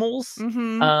animals.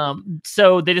 Mm-hmm.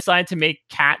 So they decided to make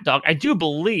Cat Dog. I do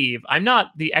believe, I'm not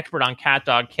the expert on Cat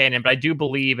Dog canon, but I do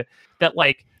believe that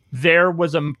like there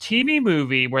was a TV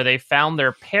movie where they found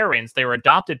their parents, they were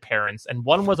adopted parents, and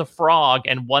one was a frog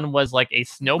and one was like a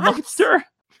snow monster.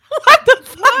 What the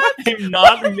fuck? I'm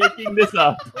not making this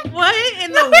up. What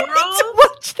in the I need to world?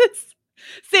 watch this.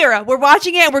 Sarah, we're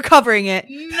watching it and we're covering it.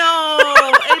 No,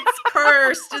 it's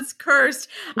cursed. It's cursed.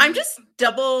 I'm just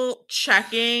double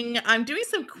checking. I'm doing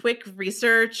some quick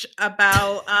research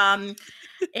about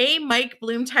a Mike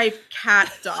Bloom type cat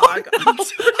dog. on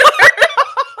Twitter.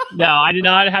 No, I did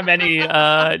not have any.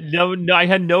 No, I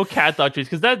had no Cat Dog tweets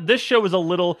because this show was a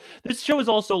little. This show was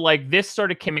also like this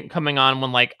started coming on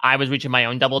when like I was reaching my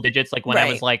own double digits, like when I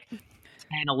was Right. like 10,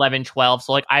 11, 12.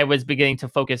 So like I was beginning to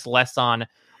focus less on.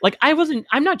 Like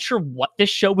I'm not sure what this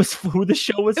show was, who the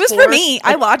show was. It was for me.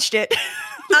 I watched it.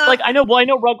 Like I know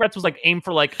Rugrats was like aimed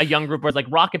for like a young group, whereas like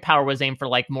Rocket Power was aimed for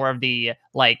like more of the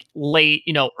like late,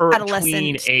 early Adolescent.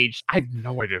 tween age. I have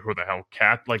no idea who the hell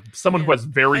Cat, like someone who has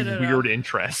very I don't weird know.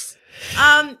 interests.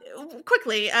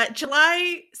 Quickly,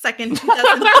 July 2nd,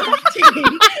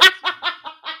 2015.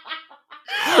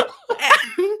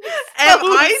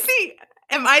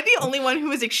 Am I the only one who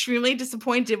was extremely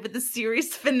disappointed with the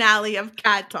series finale of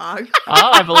Cat Dog? Oh,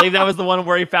 I believe that was the one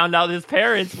where he found out his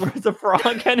parents were the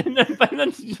frog and then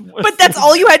But that's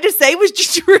all you had to say was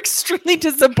just you were extremely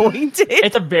disappointed.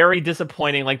 It's a very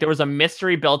disappointing. Like there was a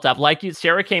mystery built up. Like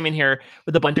Sarah came in here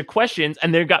with a bunch of questions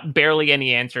and they got barely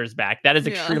any answers back. That is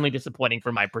Yeah. extremely disappointing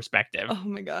from my perspective. Oh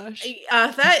my gosh.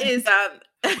 That is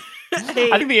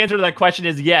I think the answer to that question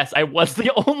is yes. I was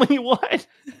the only one.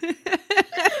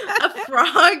 a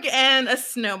frog and a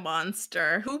snow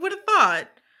monster. Who would have thought?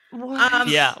 What?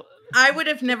 Yeah. I would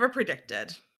have never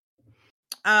predicted.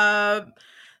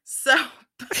 So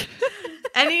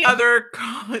any other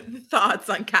thoughts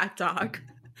on Cat Dog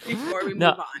before we move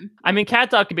No. on? I mean, Cat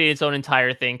Dog could be its own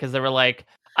entire thing because they were like,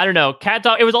 I don't know, Cat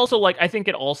Dog. It was also like, I think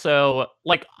it also,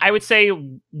 like, I would say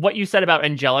what you said about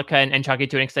Angelica and Chucky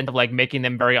to an extent of like making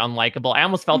them very unlikable. I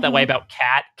almost felt that way about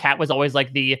Cat. Cat was always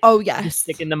like the Oh yes.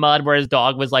 stick in the mud, whereas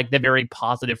Dog was like the very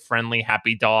positive, friendly,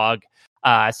 happy dog.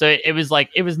 So it was like,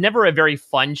 it was never a very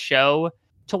fun show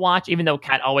to watch, even though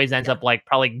Cat always ends up like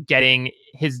probably getting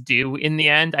his due in the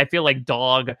end. I feel like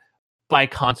Dog, by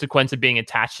consequence of being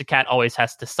attached to Cat, always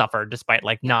has to suffer despite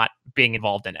like not being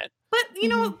involved in it. But you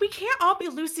know, we can't all be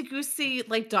loosey goosey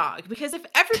like Dog, because if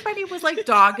everybody was like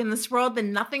Dog in this world,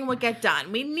 then nothing would get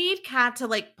done. We need Cat to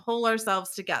like pull ourselves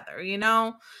together, you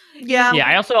know? Yeah. Yeah,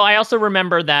 I also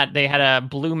remember that they had a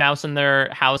blue mouse in their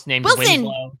house named Wilson!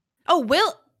 Winslow. Oh,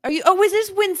 Will. Are you? Oh, was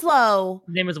this Winslow?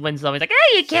 His name was Winslow. He's like,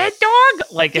 "Hey, you cat dog!"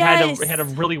 Like Yes. it had a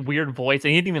really weird voice,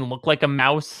 and he didn't even look like a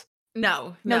mouse.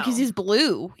 No, No, because he's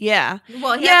blue. Yeah.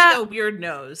 well, he Yeah. has like a weird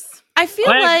nose. I feel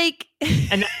Well, like.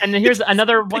 And here's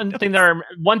another one thing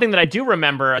that I do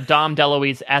remember, a Dom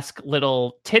DeLuise-esque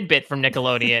little tidbit from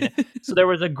Nickelodeon. So there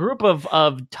was a group of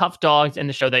tough dogs in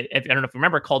the show that, I don't know if you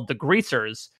remember, called the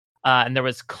Greasers. And there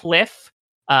was Cliff,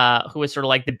 who was sort of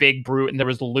like the big brute, and there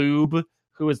was Lube,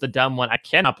 who was the dumb one. I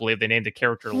cannot believe they named the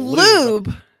character Lube.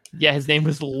 Lube. Yeah, his name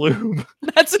was Lube.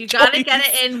 That's You gotta get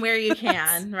it in where you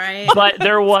can, right? But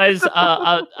there was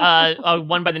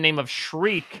one by the name of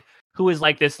Shriek, who is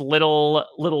like this little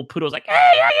poodle. Was like,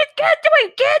 hey, how you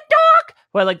doing, kid dog?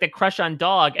 Who had like the crush on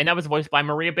dog, and that was voiced by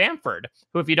Maria Bamford,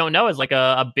 who, if you don't know, is like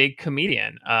a big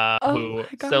comedian.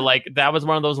 So like that was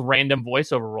one of those random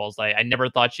voiceover roles I never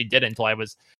thought she did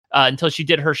until she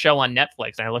did her show on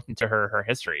Netflix, and I looked into her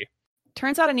history.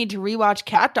 Turns out I need to rewatch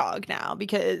Cat Dog now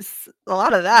because a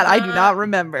lot of that I do not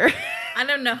remember. I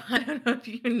don't know if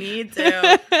you need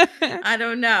to. I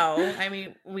don't know. I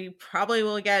mean, we probably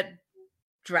will get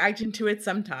dragged into it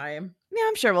sometime. Yeah,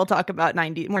 I'm sure we'll talk about more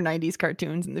 90s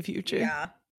cartoons in the future. Yeah.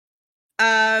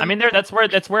 I mean, that's where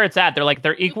it's at.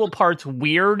 They're equal parts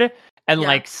weird and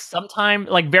like sometimes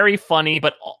like very funny,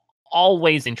 but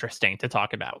always interesting to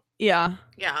talk about. Yeah.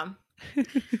 Yeah.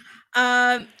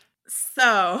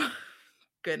 So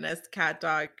goodness, Cat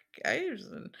Dog.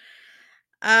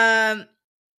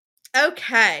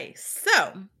 Okay,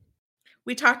 so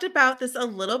we talked about this a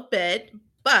little bit,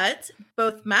 but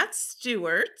both Matt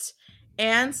Stewart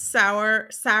and Sarah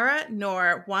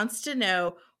Noor wants to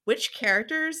know which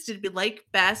characters did we like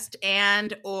best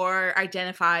and or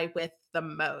identify with the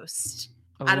most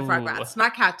out of Rugrats,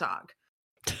 not Cat Dog.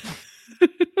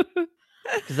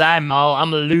 Because I'm a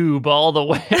lube all the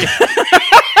way.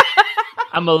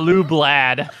 I'm a lube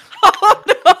lad. Oh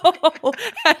no!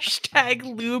 Hashtag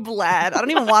lube lad. I don't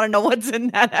even want to know what's in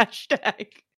that hashtag.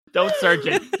 Don't search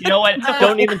it. You know what?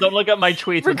 Don't look up my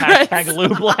tweets with hashtag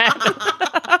lube lad.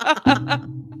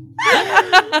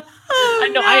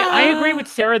 I agree with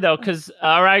Sarah though,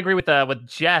 or I agree with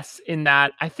Jess in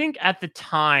that I think at the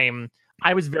time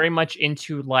I was very much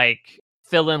into like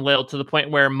Phil and Lil, to the point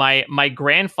where my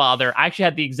grandfather, I actually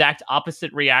had the exact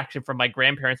opposite reaction from my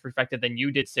grandparents' perspective than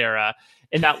you did, Sarah.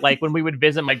 In that, like, when we would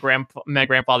visit my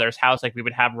grandfather's house, like, we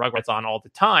would have Rugrats on all the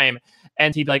time,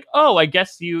 and he'd be like, "Oh, I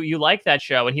guess you like that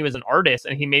show." And he was an artist,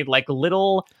 and he made like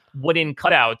little wooden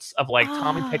cutouts of like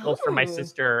Tommy Pickles for my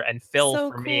sister and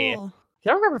Phil for me. I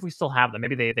don't remember if we still have them.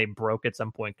 Maybe they broke at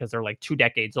some point because they're like 2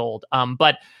 decades old.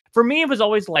 But for me, it was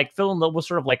always like Phil and Lil was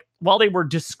sort of like, while they were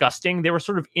disgusting, they were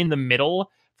sort of in the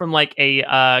middle from like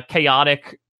a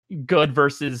chaotic good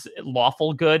versus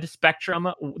lawful good spectrum.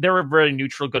 They were very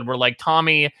neutral good, where like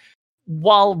Tommy,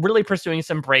 while really pursuing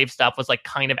some brave stuff, was like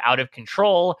kind of out of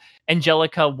control.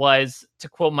 Angelica was, to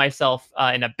quote myself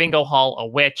in a bingo hall, a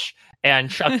witch.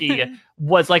 And Chucky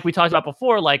was, like we talked about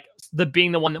before, like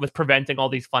being the one that was preventing all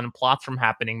these fun plots from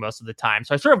happening most of the time.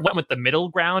 So I sort of went with the middle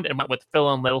ground and went with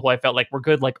Phil and Lil, who I felt like were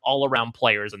good, like all around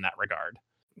players in that regard.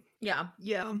 Yeah.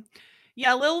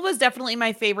 Yeah, Lil was definitely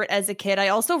my favorite as a kid. I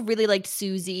also really liked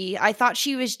Susie. I thought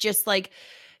she was just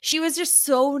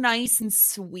so nice and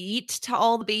sweet to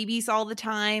all the babies all the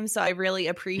time. So I really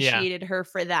appreciated her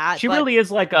for that. She really is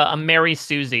like a Mary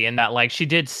Susie in that, like, she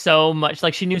did so much,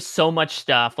 like, she knew so much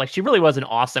stuff. Like, she really was an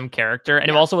awesome character. And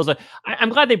it also was I'm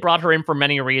glad they brought her in for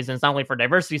many reasons, not only for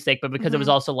diversity's sake, but because it was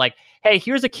also like, hey,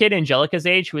 here's a kid Angelica's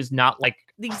age who is not like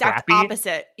the exact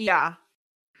opposite. Yeah.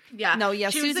 Yeah. No, yeah,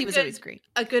 Susie was always great.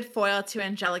 A good foil to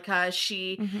Angelica.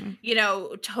 She,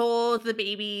 told the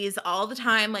babies all the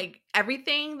time, like,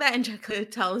 everything that Angelica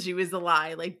tells you is a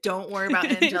lie. Like, don't worry about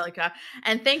Angelica.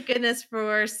 And thank goodness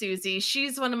for Susie.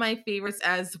 She's one of my favorites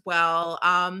as well.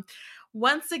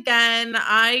 Once again,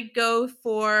 I go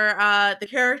for the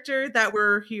character that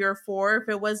we're here for. If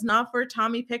it was not for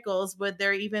Tommy Pickles, would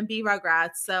there even be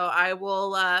Rugrats? So I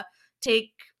will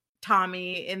take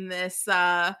Tommy in this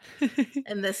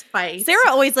fight. Sarah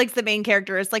always likes the main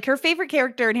characters. Like, her favorite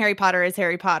character in Harry Potter is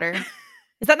Harry Potter.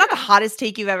 Is that not the hottest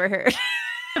take you've ever heard?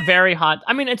 Very hot.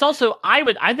 I mean, it's also, I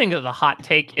think that the hot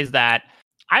take is that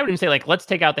I wouldn't say like, let's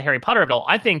take out the Harry Potter of it all.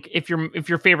 I think if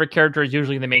your favorite character is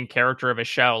usually the main character of a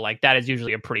show, like, that is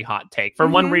usually a pretty hot take. For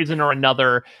one reason or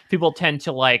another, people tend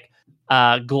to like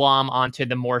glom onto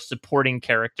the more supporting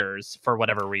characters for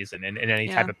whatever reason in any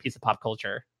type of piece of pop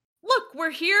culture. Look, we're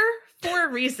here for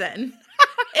a reason.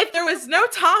 If there was no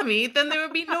Tommy, then there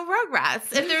would be no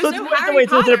Rugrats. If there's no Harry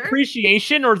Potter... So is it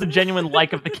appreciation or is it genuine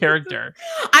like of the character?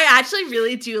 I actually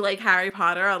really do like Harry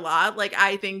Potter a lot. Like,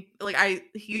 I think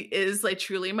he is like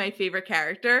truly my favorite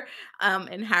character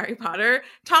in Harry Potter.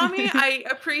 Tommy, I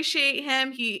appreciate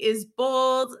him. He is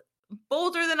bolder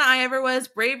than I ever was,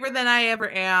 braver than I ever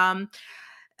am.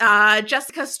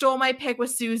 Jessica stole my pick with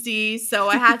Susie, so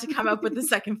I had to come up with the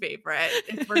second favorite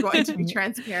if we're going to be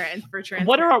transparent.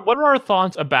 What are our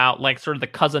thoughts about like sort of the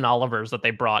cousin Olivers that they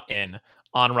brought in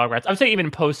on Rugrats? I would say even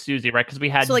post Susie, right? Because we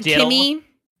had Kimmy.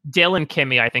 Dale and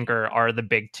Kimmy, I think are the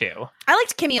big two. I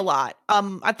liked Kimmy a lot.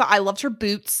 I loved her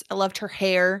boots. I loved her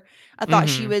hair. I thought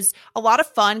she was a lot of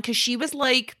fun because she was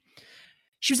like,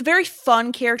 she was a very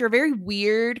fun character, a very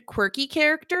weird, quirky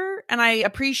character, and I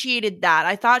appreciated that.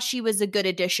 I thought she was a good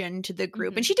addition to the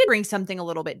group, and she did bring something a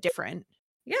little bit different.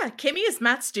 Yeah, Kimmy is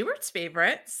Matt Stewart's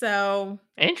favorite, so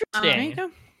Interesting. There you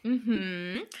go.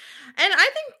 and I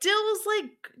think Dill's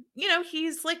like,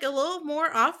 he's like a little more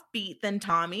offbeat than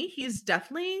Tommy. He's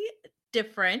definitely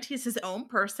different. He's his own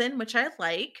person, which I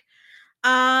like.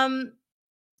 Whenever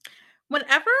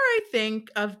I think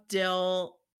of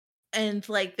Dill and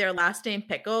like their last name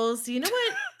Pickles, you know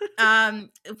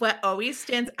what always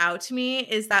stands out to me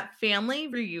is that family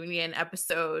reunion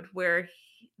episode where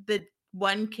the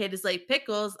one kid is like,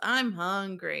 Pickles, I'm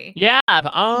hungry. Yeah,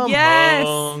 I'm Yes.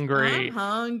 hungry. I'm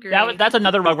hungry. That's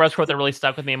another Rugrats quote that really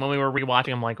stuck with me. And when we were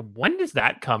rewatching, I'm like, when does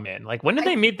that come in? Like, when did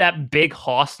they meet that big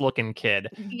hoss-looking kid?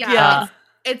 Yeah.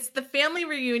 It's the family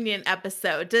reunion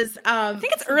episode. Does I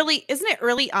think it's early. Isn't it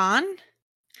early on?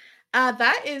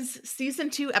 that is season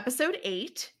 2, episode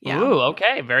 8. Ooh,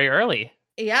 okay, very early.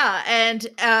 Yeah, and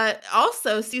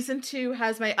also season 2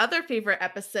 has my other favorite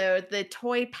episode, the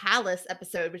Toy Palace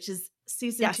episode, which is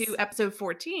season 2, episode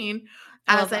 14,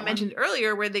 as I mentioned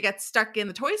earlier, where they get stuck in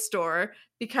the toy store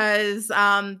because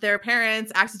their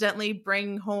parents accidentally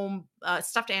bring home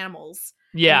stuffed animals.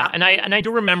 Yeah, and I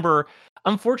do remember.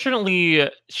 Unfortunately,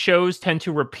 shows tend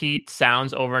to repeat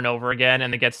sounds over and over again,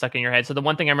 and they get stuck in your head. So the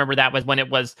one thing I remember that was when it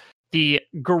was the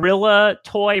gorilla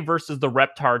toy versus the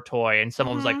Reptar toy, and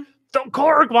someone was like, "The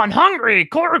Korg hungry,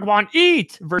 Korg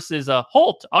eat," versus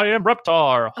Halt, I am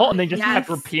Reptar, Halt, and they just kept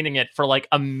repeating it for like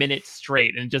a minute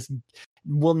straight, and just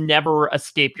will never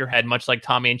escape your head. Much like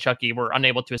Tommy and Chucky were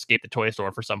unable to escape the toy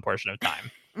store for some portion of time.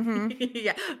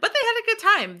 Yeah, but they had a good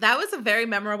time. That was a very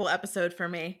memorable episode for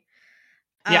me.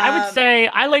 Yeah, I would say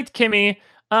I liked Kimmy.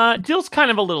 Dill's kind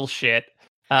of a little shit.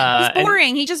 He's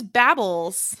boring. He just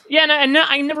babbles. Yeah, and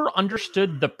I never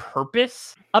understood the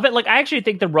purpose of it. Like, I actually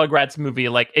think the Rugrats movie,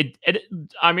 like, the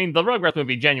Rugrats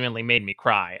movie genuinely made me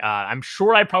cry. I'm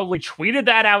sure I probably tweeted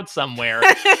that out somewhere.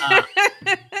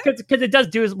 Because it does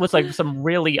do with, like, some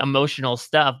really emotional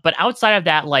stuff. But outside of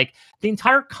that, like, the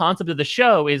entire concept of the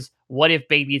show is, what if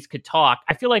babies could talk?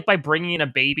 I feel like by bringing in a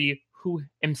baby who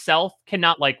himself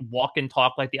cannot, like, walk and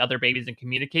talk like the other babies and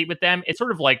communicate with them, it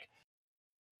sort of, like,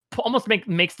 almost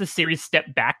makes the series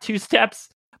step back 2 steps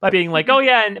by being like, oh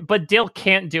yeah, but Dill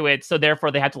can't do it, so therefore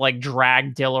they had to like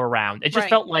drag Dill around. It just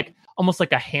felt like almost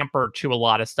like a hamper to a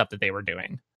lot of stuff that they were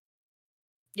doing.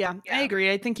 Yeah, I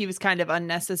agree. I think he was kind of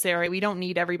unnecessary. We don't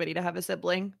need everybody to have a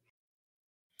sibling.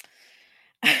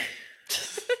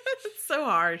 It's so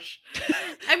harsh.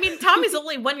 I mean, Tommy's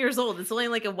only 1 year old. It's only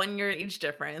like a 1 year age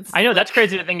difference. I know, that's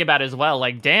crazy to think about as well.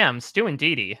 Like, damn, Stu and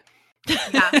Dee Dee.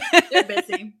 Yeah, they're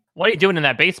busy. What are you doing in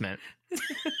that basement?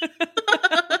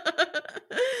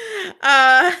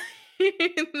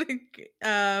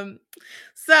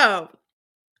 So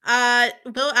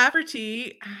Will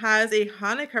Afferty has a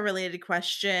Hanukkah related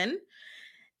question.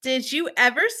 Did you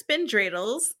ever spin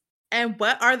dreidels? And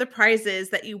what are the prizes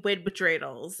that you win with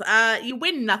dreidels? You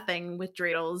win nothing with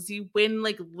dreidels. You win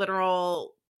like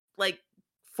literal like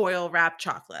foil wrapped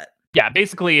chocolate. Yeah,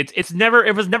 basically it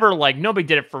was never like, nobody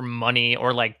did it for money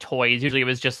or like toys. Usually it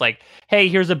was just like, hey,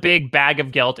 here's a big bag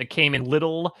of gelt. It came in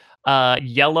little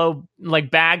yellow, like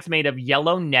bags made of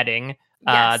yellow netting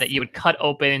that you would cut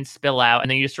open and spill out, and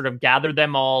then you just sort of gather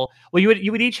them all. Well, you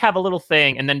would each have a little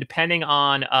thing, and then depending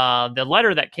on the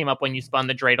letter that came up when you spun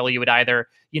the dreidel, you would either,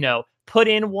 put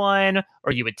in one,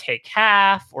 or you would take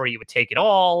half, or you would take it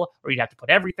all, or you'd have to put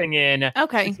everything in.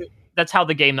 Okay. That's how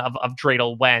the game of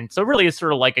dreidel went. So really it's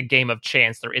sort of like a game of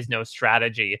chance. There is no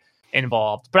strategy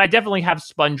involved. But I definitely have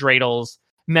spun dreidels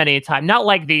many a time. Not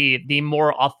like the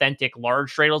more authentic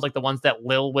large dreidels, like the ones that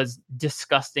Lil was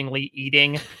disgustingly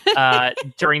eating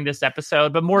during this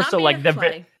episode, but more Not so me like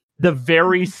to the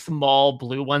very small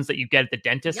blue ones that you get at the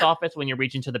dentist's office when you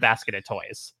reach into the basket of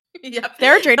toys. Yep.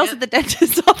 There are dreidels at the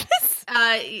dentist's office.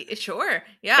 Sure.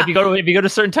 Yeah. If you go to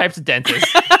certain types of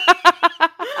dentists.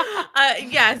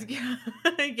 Yes.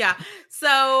 Yeah.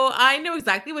 So I know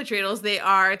exactly what dreidels they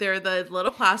are. They're the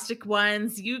little plastic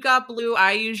ones. You got blue.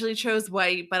 I usually chose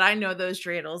white, but I know those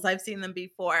dreidels. I've seen them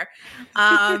before.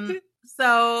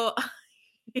 So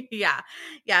yeah.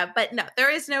 But no,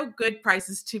 there is no good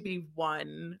prizes to be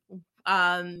won.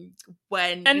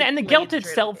 When and the gelt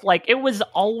itself, like it was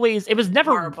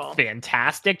never horrible.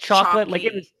 Fantastic chocolate. Chalky. Like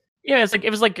it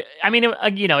was like I mean,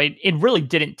 it really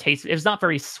didn't taste. It was not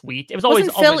very sweet. It was always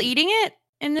Wasn't Phil eating it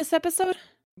in this episode?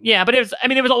 Yeah, but it was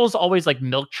always like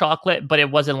milk chocolate, but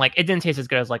it wasn't like, it didn't taste as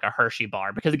good as like a Hershey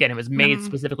bar, because again, it was made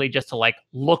specifically just to like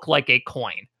look like a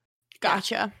coin.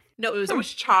 Gotcha. No, it was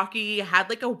always chalky, had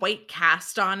like a white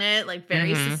cast on it, like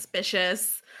very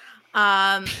suspicious.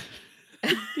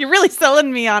 You're really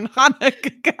selling me on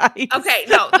Hanukkah, guys. Okay,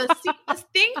 no, the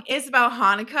thing is about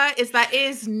Hanukkah is that it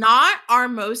is not our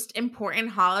most important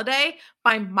holiday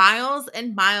by miles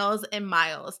and miles and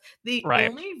miles. The Right.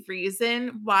 only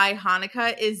reason why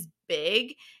Hanukkah is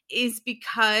big is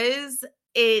because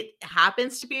it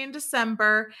happens to be in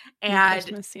December and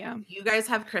Christmas, yeah. you guys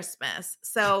have Christmas.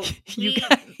 So You we,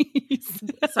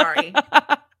 guys. sorry.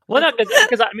 Well, no,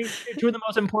 because I mean, two of the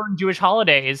most important Jewish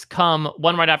holidays come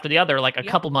one right after the other, like a Yep.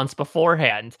 couple months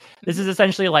beforehand. This is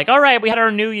essentially like, all right, we had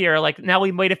our New Year, like now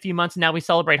we wait a few months and now we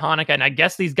celebrate Hanukkah, and I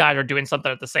guess these guys are doing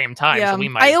something at the same time. Yeah. So we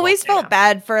might. I as well always do felt it.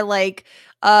 bad for like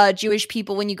Jewish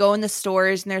people when you go in the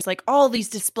stores and there's like all these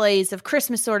displays of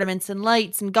Christmas ornaments and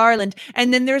lights and garland,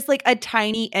 and then there's like a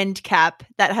tiny end cap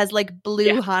that has like blue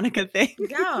Yeah. Hanukkah things.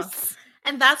 Yeah.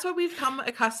 And that's what we've come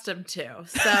accustomed to.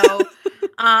 So,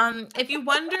 if you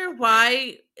wonder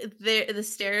why the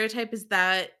stereotype is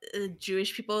that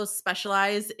Jewish people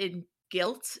specialize in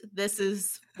guilt, this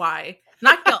is why.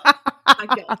 Not guilt.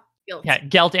 Not guilt. Guilt. Yeah,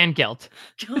 guilt and guilt.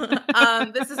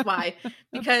 This is why.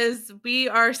 Because we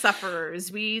are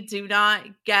sufferers. We do not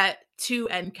get 2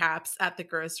 end caps at the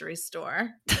grocery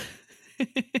store.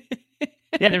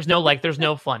 Yeah, there's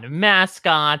no fun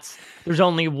mascots. There's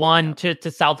only one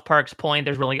to South Park's point.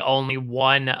 There's really only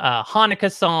one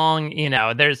Hanukkah song. You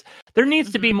know, there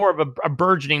needs to be more of a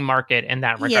burgeoning market in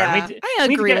that regard. Yeah, I we need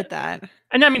to agree get- with that.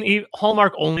 And I mean,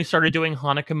 Hallmark only started doing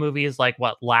Hanukkah movies like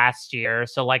last year.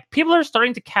 So like people are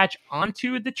starting to catch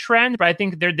onto the trend, but I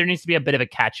think there needs to be a bit of a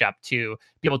catch up to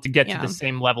be able to get to Yeah. the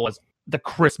same level as the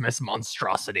Christmas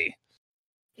monstrosity.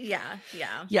 Yeah,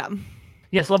 yeah. Yeah.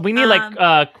 Yes, we need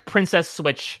Princess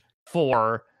Switch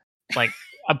for like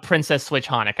a Princess Switch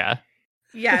Hanukkah.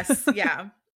 Yes, yeah.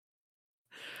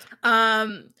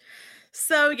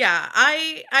 So yeah,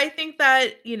 I think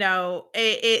that, you know,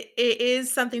 it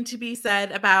is something to be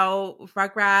said about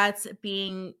Rugrats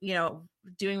being, you know,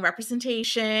 doing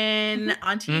representation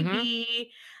on TV.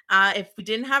 If we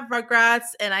didn't have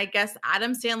Rugrats and I guess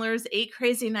Adam Sandler's 8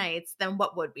 Crazy Nights, then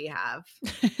what would we have?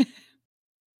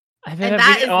 I And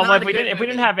that is not if a we good didn't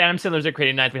movie. have Adam Sandler's at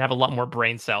Creative Nights, we'd have a lot more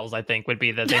brain cells, I think, would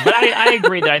be the thing. But I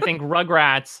agree that I think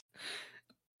Rugrats,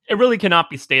 it really cannot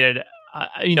be stated.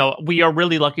 You know, we are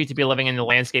really lucky to be living in the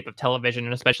landscape of television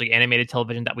and especially animated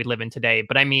television that we live in today.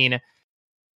 But I mean,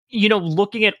 you know,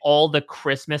 looking at all the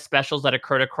Christmas specials that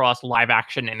occurred across live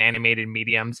action and animated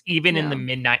mediums, even in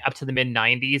the up to the mid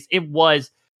 90s, it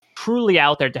was truly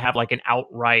out there to have like an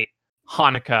outright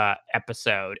Hanukkah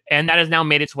episode, and that has now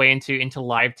made its way into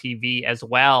live TV as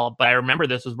well. But I remember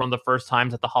this was one of the first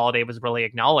times that the holiday was really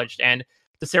acknowledged. And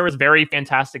to Sarah's very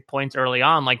fantastic points early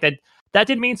on, like that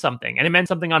did mean something, and it meant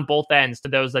something on both ends to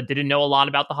those that didn't know a lot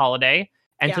about the holiday,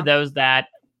 and to those that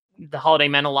the holiday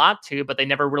meant a lot to, but they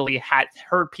never really had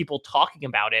heard people talking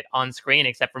about it on screen,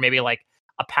 except for maybe like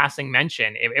a passing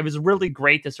mention. It was really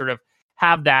great to sort of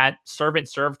have that servant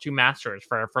serve two masters,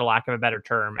 for lack of a better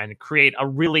term, and create a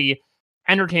really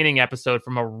entertaining episode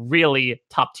from a really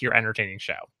top tier entertaining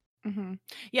show. Mm-hmm.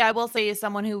 Yeah, I will say, as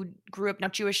someone who grew up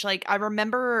not Jewish, like I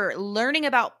remember learning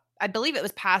about, I believe it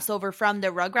was Passover from the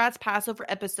Rugrats Passover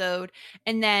episode,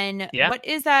 and then what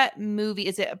is that movie?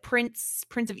 Is it a Prince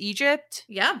of Egypt?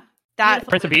 Yeah, that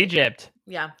Prince of Egypt.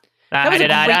 Yeah, that was a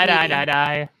great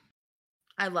movie.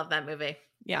 I love that movie.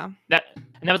 Yeah, that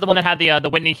was the one that had the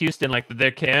Whitney Houston, like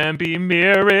there can be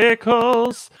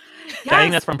miracles. Yes. I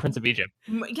think that's from Prince of Egypt.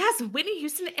 Yes, Whitney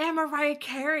Houston and Mariah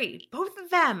Carey, both of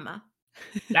them.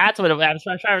 That's what it was.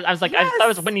 I was like, I thought it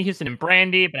was Whitney Houston and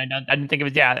Brandy, but I didn't think it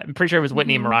was. Yeah, I'm pretty sure it was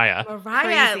Whitney and Mariah.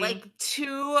 Mariah, like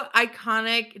two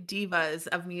iconic divas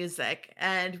of music,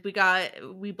 and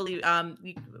we believe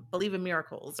in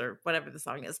miracles or whatever the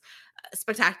song is.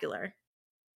 Spectacular.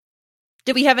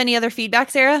 Did we have any other feedback,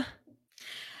 Sarah?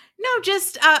 No,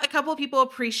 just a couple of people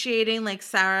appreciating, like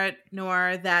Sarah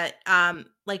Noor, that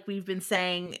like we've been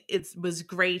saying, it was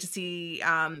great to see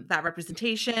that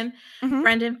representation. Mm-hmm.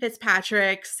 Brendan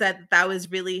Fitzpatrick said that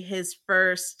was really his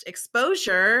first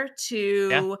exposure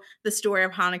to the story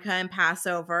of Hanukkah and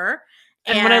Passover.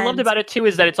 And what I loved about it too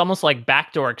is that it's almost like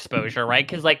backdoor exposure, right?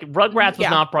 Because like Rugrats was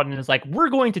not brought in as like, we're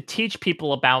going to teach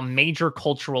people about major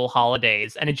cultural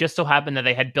holidays, and it just so happened that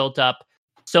they had built up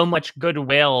so much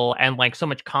goodwill and like so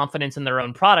much confidence in their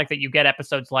own product that you get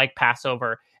episodes like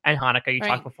Passover and Hanukkah. You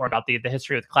talked before about the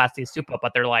history of the Class D Soup Up,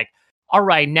 but they're like, all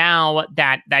right, now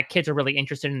that kids are really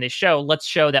interested in this show, let's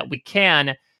show that we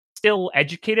can still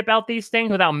educate about these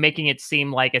things without making it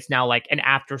seem like it's now like an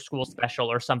after school special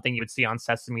or something you would see on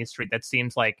Sesame Street that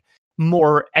seems like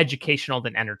more educational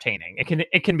than entertaining.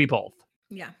 It can be both.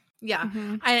 Yeah. Yeah.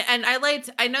 Mhm.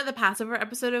 I know the Passover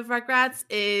episode of Rugrats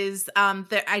is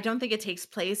I don't think it takes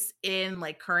place in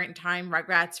like current time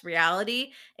Rugrats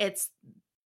reality. It's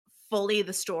fully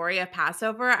the story of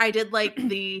Passover. I did like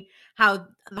how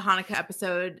the Hanukkah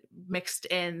episode mixed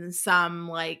in some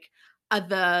like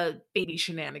the baby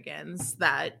shenanigans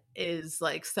that is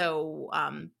like so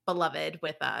beloved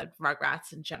with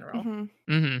Rugrats in general. Mhm.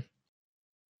 Mm-hmm.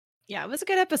 Yeah, it was a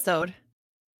good episode.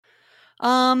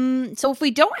 So if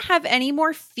we don't have any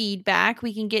more feedback,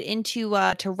 we can get into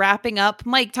to wrapping up.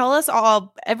 Mike, tell us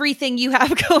all everything you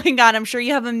have going on. I'm sure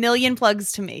you have a million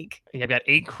plugs to make. Yeah, I've got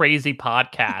 8 crazy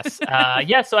podcasts.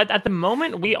 So at the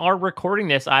moment we are recording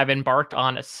this, I've embarked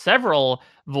on several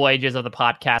voyages of the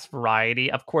podcast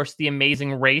variety. Of course, The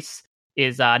Amazing Race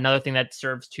is another thing that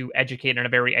serves to educate in a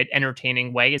very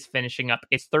entertaining way, is finishing up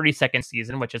its 32nd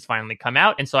season, which has finally come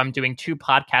out. And so I'm doing 2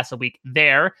 podcasts a week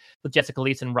there with Jessica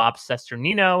Lees and Rob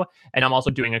Cesternino. And I'm also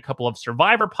doing a couple of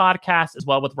Survivor podcasts as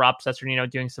well with Rob Cesternino,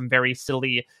 doing some very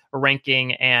silly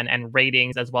ranking and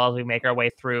ratings, as well as we make our way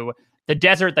through the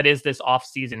desert that is this off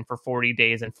season for 40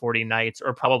 days and 40 nights,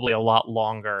 or probably a lot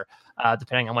longer,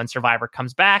 depending on when Survivor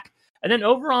comes back. And then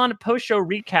over on post-show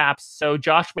recaps, so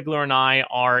Josh Wigler and I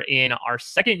are in our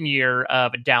 2nd year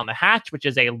of Down the Hatch, which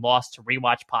is a Lost to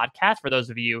Rewatch podcast. For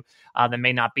those of you that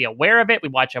may not be aware of it, we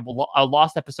watch a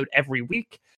Lost episode every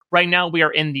week. Right now, we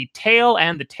are in the tail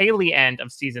and the taily end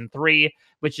of season 3,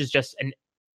 which is just an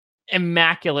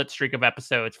immaculate streak of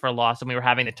episodes for Lost, and we were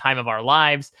having the time of our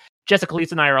lives. Jessica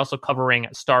Lees and I are also covering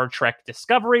Star Trek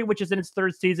Discovery, which is in its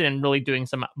 3rd season, and really doing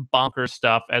some bonkers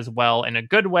stuff as well in a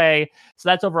good way. So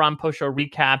that's over on post-show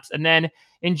recaps. And then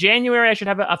in January, I should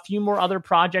have a few more other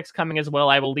projects coming as well.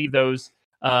 I will leave those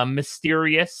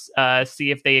mysterious,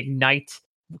 see if they ignite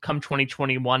come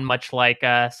 2021, much like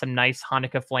some nice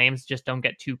Hanukkah flames. Just don't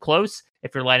get too close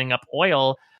if you're lighting up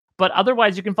oil. But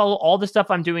otherwise, you can follow all the stuff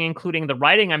I'm doing, including the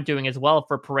writing I'm doing as well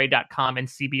for Parade.com and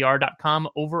CBR.com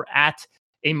over at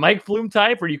a Mike Flume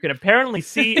type, where you can apparently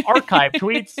see archive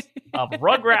tweets of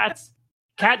Rugrats,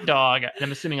 Cat Dog, and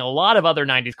I'm assuming a lot of other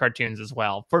 90s cartoons as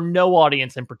well, for no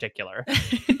audience in particular.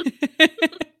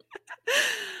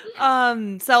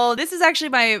 So this is actually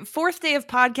my 4th day of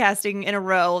podcasting in a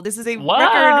row. This is a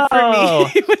Wow. record for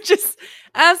me, which is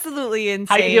absolutely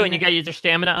insane. How you doing? You got your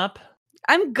stamina up?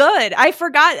 I'm good. I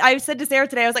forgot. I said to Sarah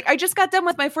today, I was like, I just got done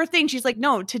with my 4th day. And she's like,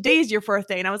 no, today's your 4th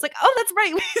day. And I was like, oh, that's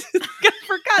right. I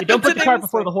forgot. You don't put the cart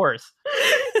before the horse.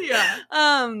 Yeah.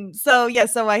 So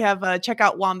I have check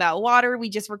out Wombat Water. We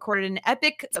just recorded an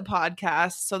epic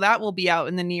podcast, so that will be out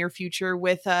in the near future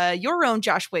with your own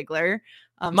Josh Wigler.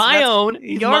 My own.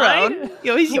 He's Your mine.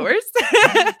 own. He's yours.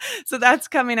 So that's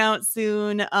coming out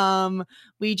soon.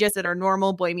 We just did our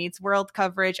normal Boy Meets World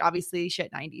coverage, obviously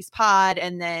Shit 90s Pod.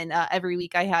 And then every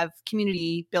week I have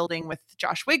community building with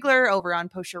Josh Wigler over on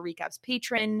Post Show Recaps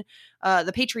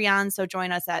the Patreon. So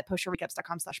join us at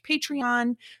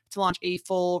postshowrecaps.com/Patreon to launch a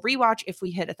full rewatch if we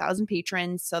hit 1,000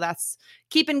 patrons. So that's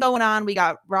keeping going on. We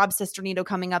got Rob Cesternino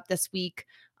coming up this week.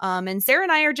 And Sarah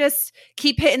and I are just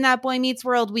keep hitting that Boy Meets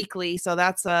World weekly. So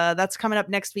that's coming up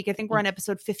next week. I think we're on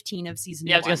episode 15 of season 1.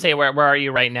 Yeah, I was going to say, where are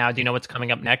you right now? Do you know what's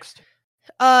coming up next?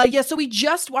 So we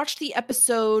just watched the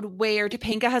episode where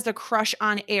Topanga has a crush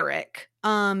on Eric.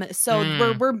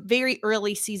 We're very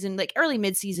early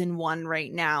mid season 1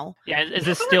 right now. Yeah, is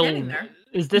this We're still getting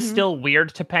there. still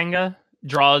weird Topanga?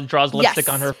 Draws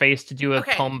lipstick on her face to do a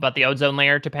Okay. poem about the ozone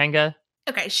layer, Topanga?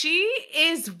 Okay, she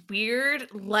is weird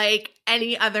like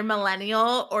any other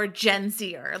millennial or Gen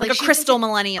Zer. Like a crystal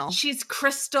millennial. She's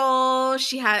crystal.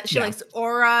 She likes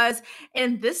auras.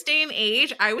 In this day and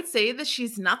age, I would say that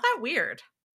she's not that weird.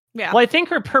 Yeah. Well, I think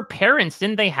her parents,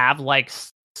 didn't they have like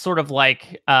sort of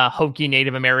like hokey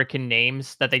Native American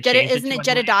names that they changed? Isn't it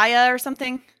Jedediah or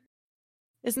something?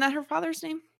 Isn't that her father's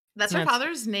name? That's her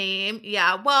father's name.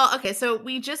 Yeah. Well, okay. So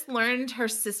we just learned her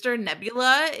sister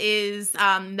Nebula is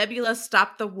Nebula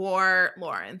Stop the War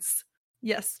Lawrence.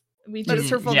 Yes. But it's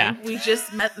her full name. We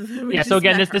just met. So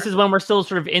again, this is when we're still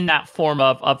sort of in that form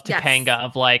of Topanga, Yes.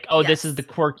 of like, oh, this is Yes. the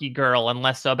quirky girl, and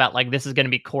less so about like this is going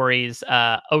to be Corey's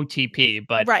OTP.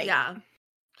 But Right. Yeah.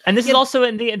 and this is also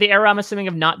in the era, I'm assuming,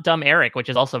 of Not Dumb Eric, which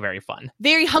is also very fun.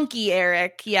 Very hunky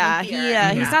Eric. Yeah. Hunky He's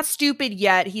Eric. not stupid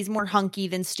yet. He's more hunky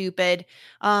than stupid.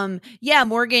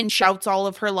 Morgan shouts all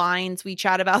of her lines. We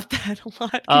chat about that a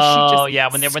lot. Oh yeah,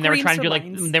 when they were screams trying to her do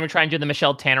lines. they were trying to do the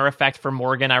Michelle Tanner effect for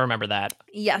Morgan. I remember that.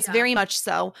 Yes, Yeah. very much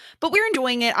so. But we're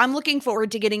enjoying it. I'm looking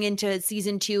forward to getting into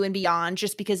season 2 and beyond,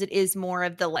 just because it is more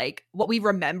of the like what we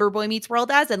remember Boy Meets World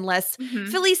as, and less Mhm.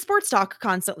 Philly sports talk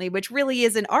constantly, which really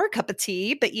isn't our cup of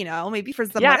tea. But but maybe for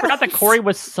someone Yeah, I forgot that else. Corey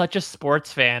was such a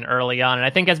sports fan early on, and I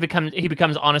think he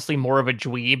becomes honestly more of a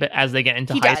dweeb as they get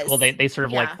into high school. They sort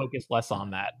of like focus less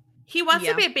on that. He wants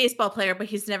to be a baseball player, but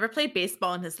he's never played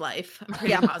baseball in his life. I'm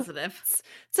pretty positive.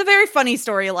 It's a very funny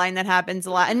storyline that happens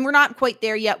a lot. And we're not quite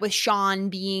there yet with Sean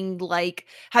being like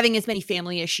having as many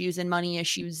family issues and money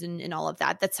issues and all of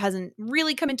that. That hasn't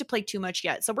really come into play too much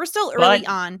yet. So we're still early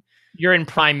on. You're in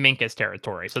prime Minkus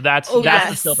territory. So that's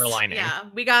the silver lining. Yeah,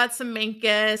 we got some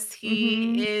Minkus.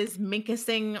 He is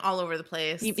Minkusing all over the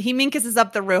place. He Minkuses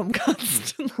up the room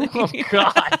constantly. Oh,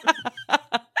 God.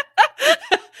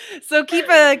 So keep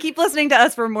listening to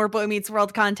us for more Boy Meets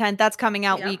World content. That's coming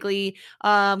out weekly.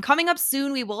 Coming up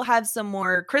soon, we will have some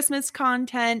more Christmas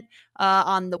content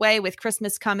on the way with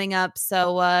Christmas coming up.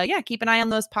 So keep an eye on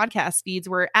those podcast feeds.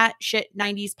 We're at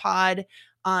Shit90s Pod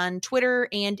on Twitter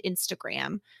and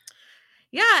Instagram.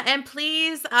 Yeah, and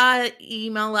please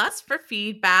email us for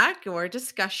feedback or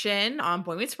discussion on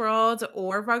Boy Meets World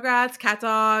or Rugrats, Cat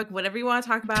Dog, whatever you want to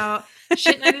talk about.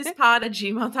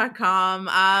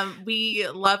 shit90spod@gmail.com. We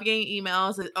love getting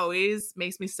emails. It always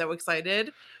makes me so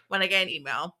excited when I get an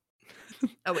email.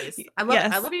 Always. I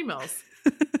love emails.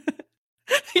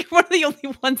 You're one of the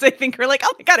only ones I think are like,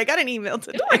 oh my God, I got an email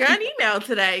today. Oh, I got an email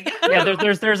today. Yeah,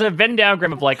 there's a Venn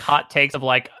diagram of like hot takes of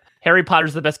like Harry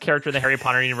Potter's the best character in the Harry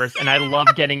Potter universe, and I love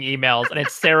getting emails, and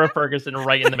it's Sarah Ferguson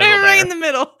right in the middle there. Right in the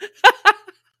middle.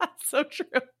 That's so true.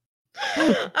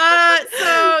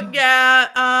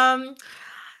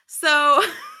 So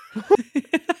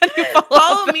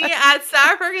follow me at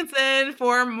Sarah Ferguson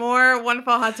for more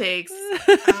wonderful hot takes.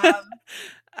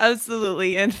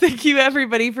 Absolutely. And thank you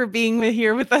everybody for being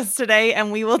here with us today,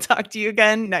 and we will talk to you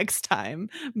again next time.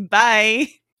 Bye.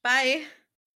 Bye.